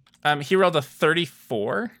from you. He rolled a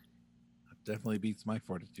 34. Definitely beats my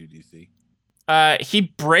fortitude DC. He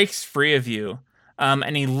breaks free of you.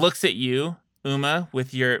 And he looks at you, Uma,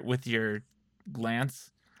 with your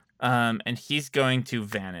lance. And he's going to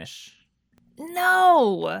vanish.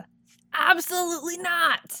 No, absolutely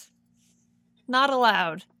not. Not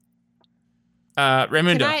allowed.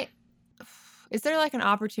 Raymundo. Can I? Is there like an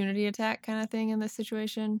opportunity attack kind of thing in this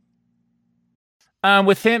situation?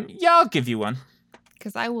 With him, yeah, I'll give you one.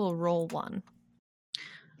 Because I will roll one.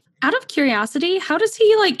 Out of curiosity, how does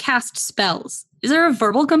he like cast spells? Is there a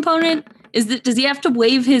verbal component? Does he have to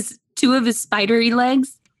wave his 2 of his spidery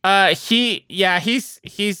legs?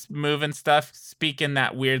 He's moving stuff, speaking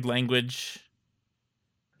that weird language.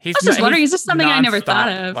 I was just wondering, is this something I never thought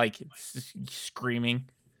nonstop, of? Like screaming.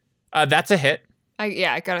 That's a hit.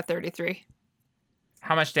 I got a 33.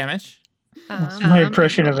 How much damage? That's my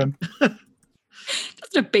impression of him.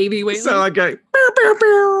 Just a baby wailing. So I go.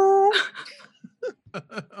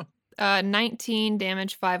 19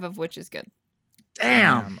 damage, 5 of which is good.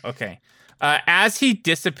 Damn. Okay. As he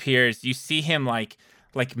disappears, you see him like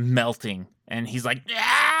melting, and he's like,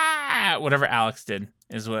 ah! Whatever Alex did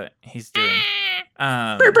is what he's doing. You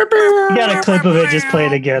got a clip of it, just play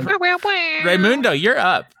it again. Raymundo, you're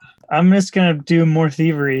up. I'm just gonna do more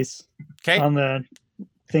thieveries Okay, on the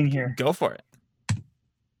thing here. go for it.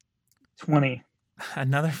 20.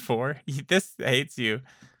 Another 4. This hates you.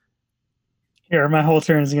 Here, my whole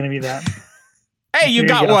turn is gonna be that. Hey, you Here you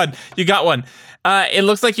got go. one. You got one. It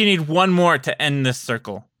looks like you need one more to end this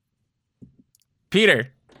circle. Peter.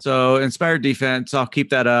 So inspired defense, I'll keep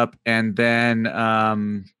that up. And then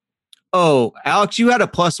oh, Alex, you had a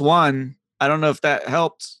 +1. I don't know if that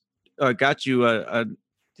helped. Got you a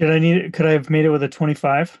Could I have made it with a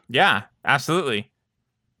 25? Yeah, absolutely.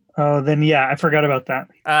 Oh, then yeah, I forgot about that.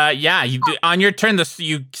 Yeah, you do, on your turn,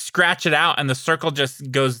 you scratch it out, and the circle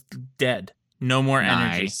just goes dead. No more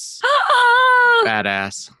energy. nice. Ah!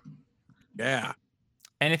 Badass. Yeah.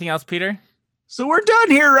 Anything else, Peter? So we're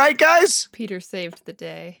done here, right, guys? Peter saved the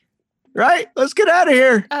day. Right? Let's get out of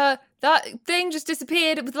here. That thing just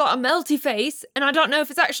disappeared with a lot of melty face, and I don't know if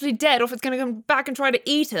it's actually dead or if it's going to come back and try to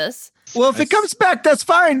eat us. Well, if it comes back, that's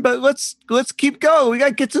fine. But let's keep going. We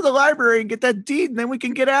gotta get to the library and get that deed, and then we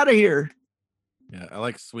can get out of here. Yeah. I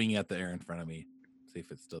like swinging at the air in front of me. See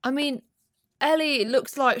if it's still. I mean, Ellie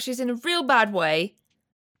looks like she's in a real bad way.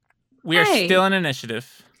 We are Hey. still in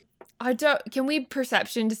initiative. Can we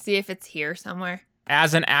perception to see if it's here somewhere?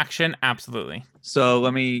 As an action, absolutely. So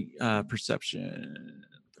let me perception.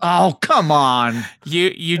 Oh, come on!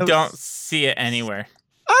 You That don't was- see it anywhere.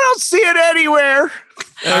 I don't see it anywhere.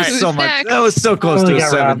 That was Alright. so much. Back. That was so close Totally to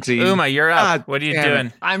a got robbed. 17. Uma, you're up. God What are you damn it.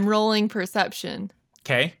 doing? I'm rolling perception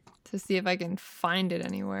Okay. to see if I can find it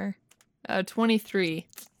anywhere. 23.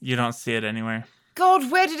 You don't see it anywhere. God,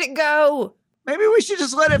 where did it go? Maybe we should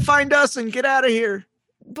just let it find us and get out of here.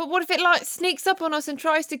 But what if it like sneaks up on us and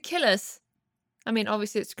tries to kill us? I mean,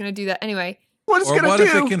 obviously it's going to do that anyway. What it's Or gonna what do?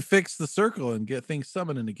 if it can fix the circle and get things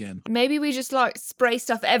summoning again? Maybe we just like spray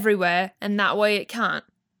stuff everywhere and that way it can't.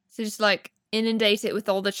 So just like inundate it with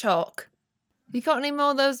all the chalk. You got any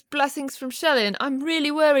more of those blessings from Shelley? I'm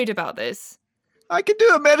really worried about this. I can do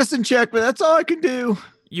a medicine check, but that's all I can do.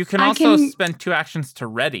 You can I also can- spend 2 actions to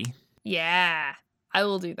ready. Yeah, I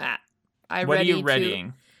will do that. What are you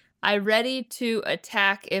readying? I ready to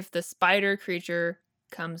attack if the spider creature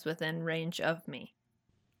comes within range of me.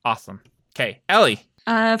 Awesome. Okay, Ellie.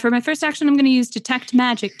 For my first action, I'm going to use detect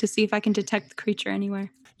magic to see if I can detect the creature anywhere.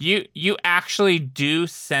 You actually do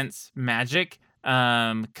sense magic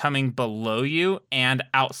coming below you and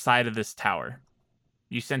outside of this tower.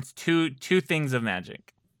 You sense two things of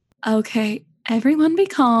magic. Okay, everyone be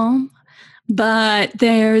calm. But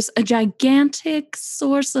there's a gigantic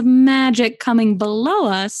source of magic coming below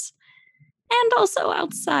us and also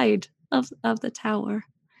outside of the tower.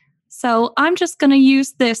 So I'm just going to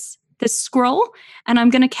use this scroll, and I'm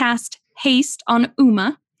going to cast haste on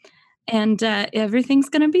Uma, and everything's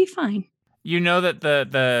going to be fine. You know that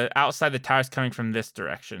the outside the tower is coming from this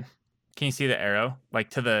direction. Can you see the arrow? Like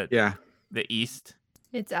to the Yeah. east?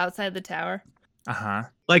 It's outside the tower. Uh-huh.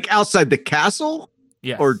 Like outside the castle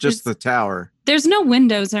Yes. or just It's- the tower? There's no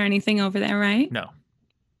windows or anything over there, right? No.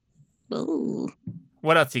 Ooh.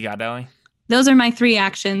 What else you got, Ellie? Those are my 3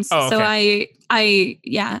 actions. Oh, So I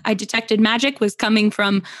detected magic was coming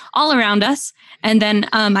from all around us, and then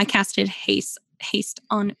I casted haste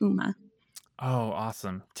on Uma Oh,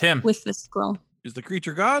 awesome. Tim. with the scroll. Is the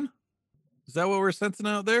creature gone? Is that what we're sensing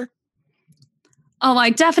out there? Oh, I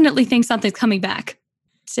definitely think something's coming back.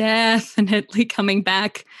 Definitely coming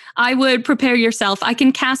back. I would prepare yourself. I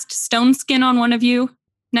can cast Stone Skin on one of you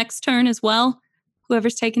next turn as well,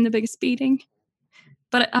 whoever's taking the biggest beating.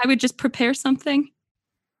 But I would just prepare something.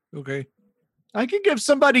 Okay. I could give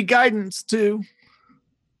somebody guidance too.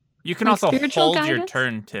 You can Like also spiritual hold your guidance?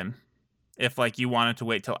 turn, Tim. If like you wanted to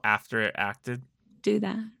wait till after it acted. Do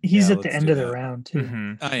that. He's Yeah, at the let's end do of the that. round too.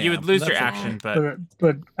 Mhm. I You am. would lose your That's action, okay. but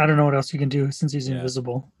But I don't know what else you can do since he's Yeah.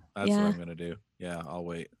 invisible. That's Yeah. what I'm gonna do. Yeah, I'll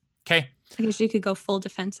wait. okay. I guess you could go full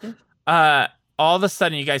defensive. All of a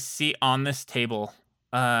sudden you guys see on this table,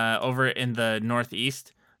 over in the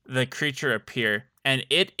northeast, the creature appear, and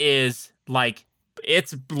it is like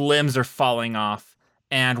its limbs are falling off.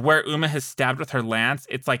 And where Uma has stabbed with her lance,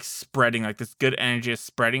 it's like spreading, like this good energy is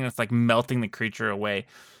spreading. It's like melting the creature away.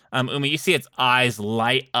 Uma, you see its eyes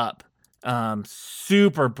light up,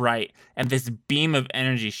 super bright, and this beam of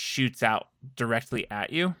energy shoots out directly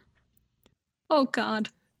at you. Oh, God.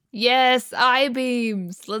 Yes, eye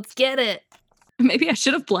beams. Let's get it. Maybe I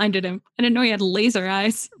should have blinded him. I didn't know he had laser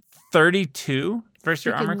eyes. 32 versus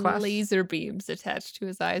your armor Freaking class. laser beams attached to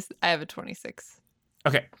his eyes. I have a 26.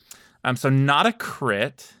 Okay. So not a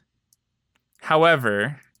crit.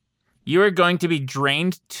 However, you are going to be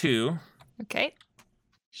drained 2. Okay.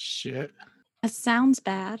 Shit. That sounds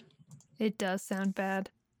bad. It does sound bad.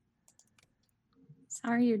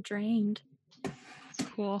 Sorry you're drained.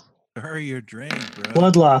 Cool. Hurry, you're drained, bro.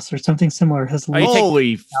 Blood loss or something similar has Oh, you take-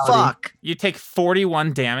 Holy fuck. You take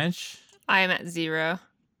 41 damage. I am at 0.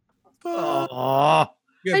 Oh.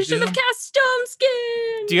 You I have should have Doom? cast Stone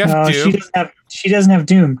Skin. Do you have No, Doom? she doesn't have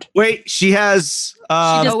doomed. Wait, she has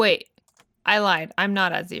Oh wait, I lied. I'm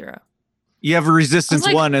not at 0. you have a resistance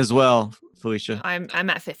like- 1 as well, Felicia. I'm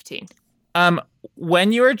at 15.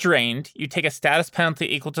 When you are drained, you take a status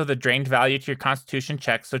penalty equal to the drained value to your Constitution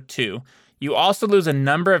check, so 2. You also lose a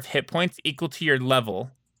number of hit points equal to your level,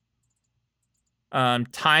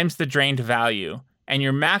 times the drained value, and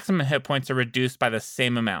your maximum hit points are reduced by the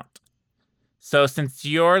same amount. So since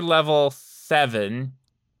you're level 7,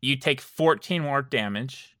 you take 14 more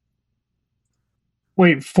damage.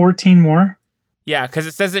 Wait, 14 more? Yeah, because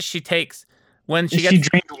it says that she takes when Is she she gets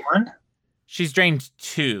drained 1? she's drained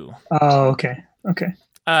 2. Oh, okay. Okay.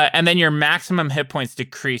 And then your maximum hit points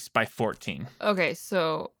decrease by 14. Okay,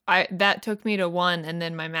 so that took me to 1, and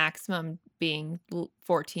then my maximum being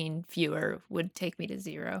 14 fewer would take me to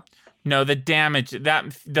 0. No, the damage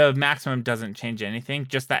the maximum doesn't change anything.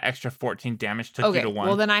 Just that extra 14 damage took you Okay, to 1.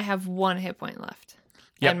 well then I have 1 hit point left,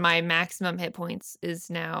 Yep. and my maximum hit points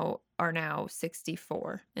are now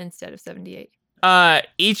 64 instead of 78.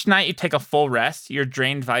 Each night you take a full rest, your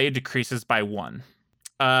drained value decreases by 1.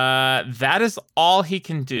 That is all he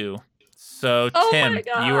can do. So Tim,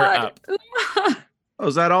 you are up. Oh,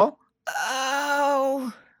 is that all?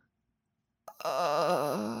 Oh.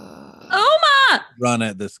 Oma! Run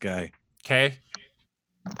at this guy. Okay.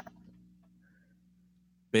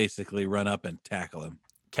 Basically, run up and tackle him.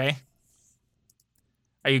 Okay.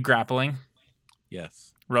 Are you grappling?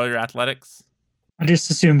 Yes. Roll your athletics. I just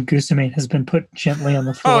assume Gusame has been put gently on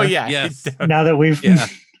the floor. Oh yeah. Yes. Now that we've Yeah,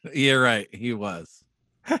 you're right. He was.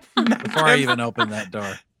 Before I even opened that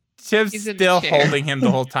door. Tim's He's in a still chair. holding him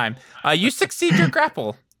the whole time. You succeed your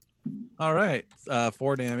grapple. All right.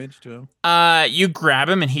 4 damage to him. You grab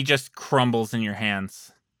him and he just crumbles in your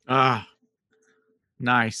hands. Ah.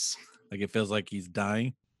 Nice. Like it feels like he's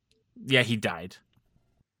dying. Yeah, he died.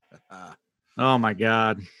 Oh my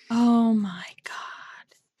god. Oh my god.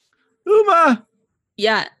 Uma!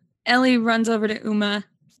 Yeah. Ellie runs over to Uma,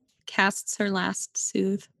 casts her last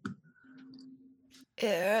soothe.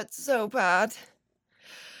 Yeah, it's so bad.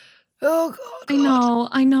 Oh god.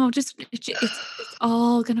 I know. Just it's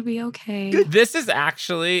all gonna be okay. This is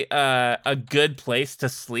actually a good place to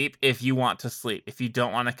sleep if you want to sleep. If you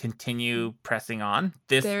don't want to continue pressing on,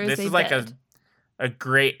 this There is is a like bed. a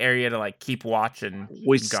great area to like keep watch and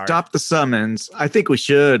We guard. stopped the summons. I think we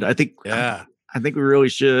should. I think Yeah. I think we really You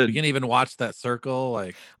should. can even watch that circle.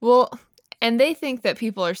 Like, Well, and they think that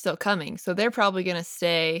people are still coming, so they're probably going to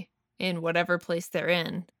stay in whatever place they're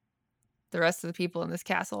in. The rest of the people in this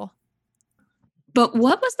castle. But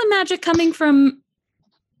what was the magic coming from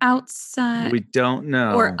outside We don't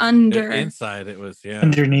know. or under? inside, it was, yeah.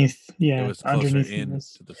 underneath. Yeah, It was closer underneath in.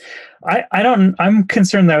 this. To the, I'm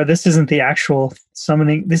concerned that this isn't the actual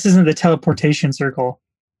summoning. This isn't the teleportation circle.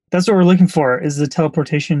 That's what we're looking for, is the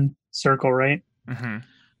teleportation circle, right? Mhm.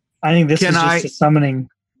 I think this Can is just I- a summoning.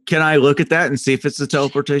 Can I look at that and see if it's a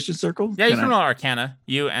teleportation circle? Yeah, you Can can I? roll Arcana.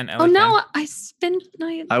 You and Ellie Oh can. no, I spent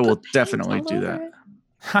my I will put paint definitely all do over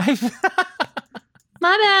that. it.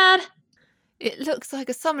 My bad. It looks like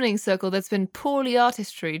a summoning circle that's been poorly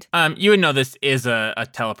artistried. You would know this is a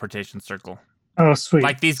teleportation circle. Oh, sweet.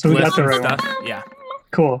 Like these So we glyphs got the and right stuff. one. Yeah.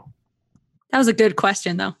 Cool. That was a good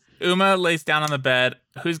question though. Uma lays down on the bed.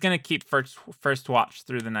 Who's gonna keep first watch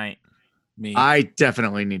through the night? me. I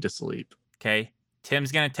definitely need to sleep. Okay.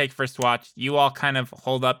 Tim's gonna take first watch. You all kind of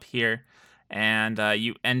hold up here, and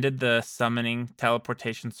you ended the summoning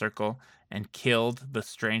teleportation circle and killed the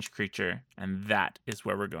strange creature, and that is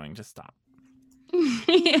where we're going to stop.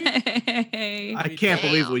 Yay. I can't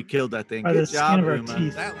believe we killed that thing. By the Good skin job, of our Uma.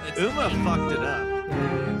 teeth. Uma fucked it up.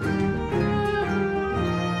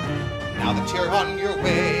 Now that you're on your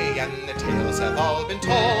way and the tales have all been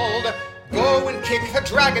told, go and kick the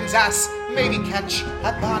dragon's ass, maybe catch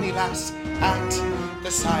a bonny lass at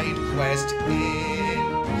the side quest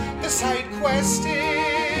inn. The side quest inn.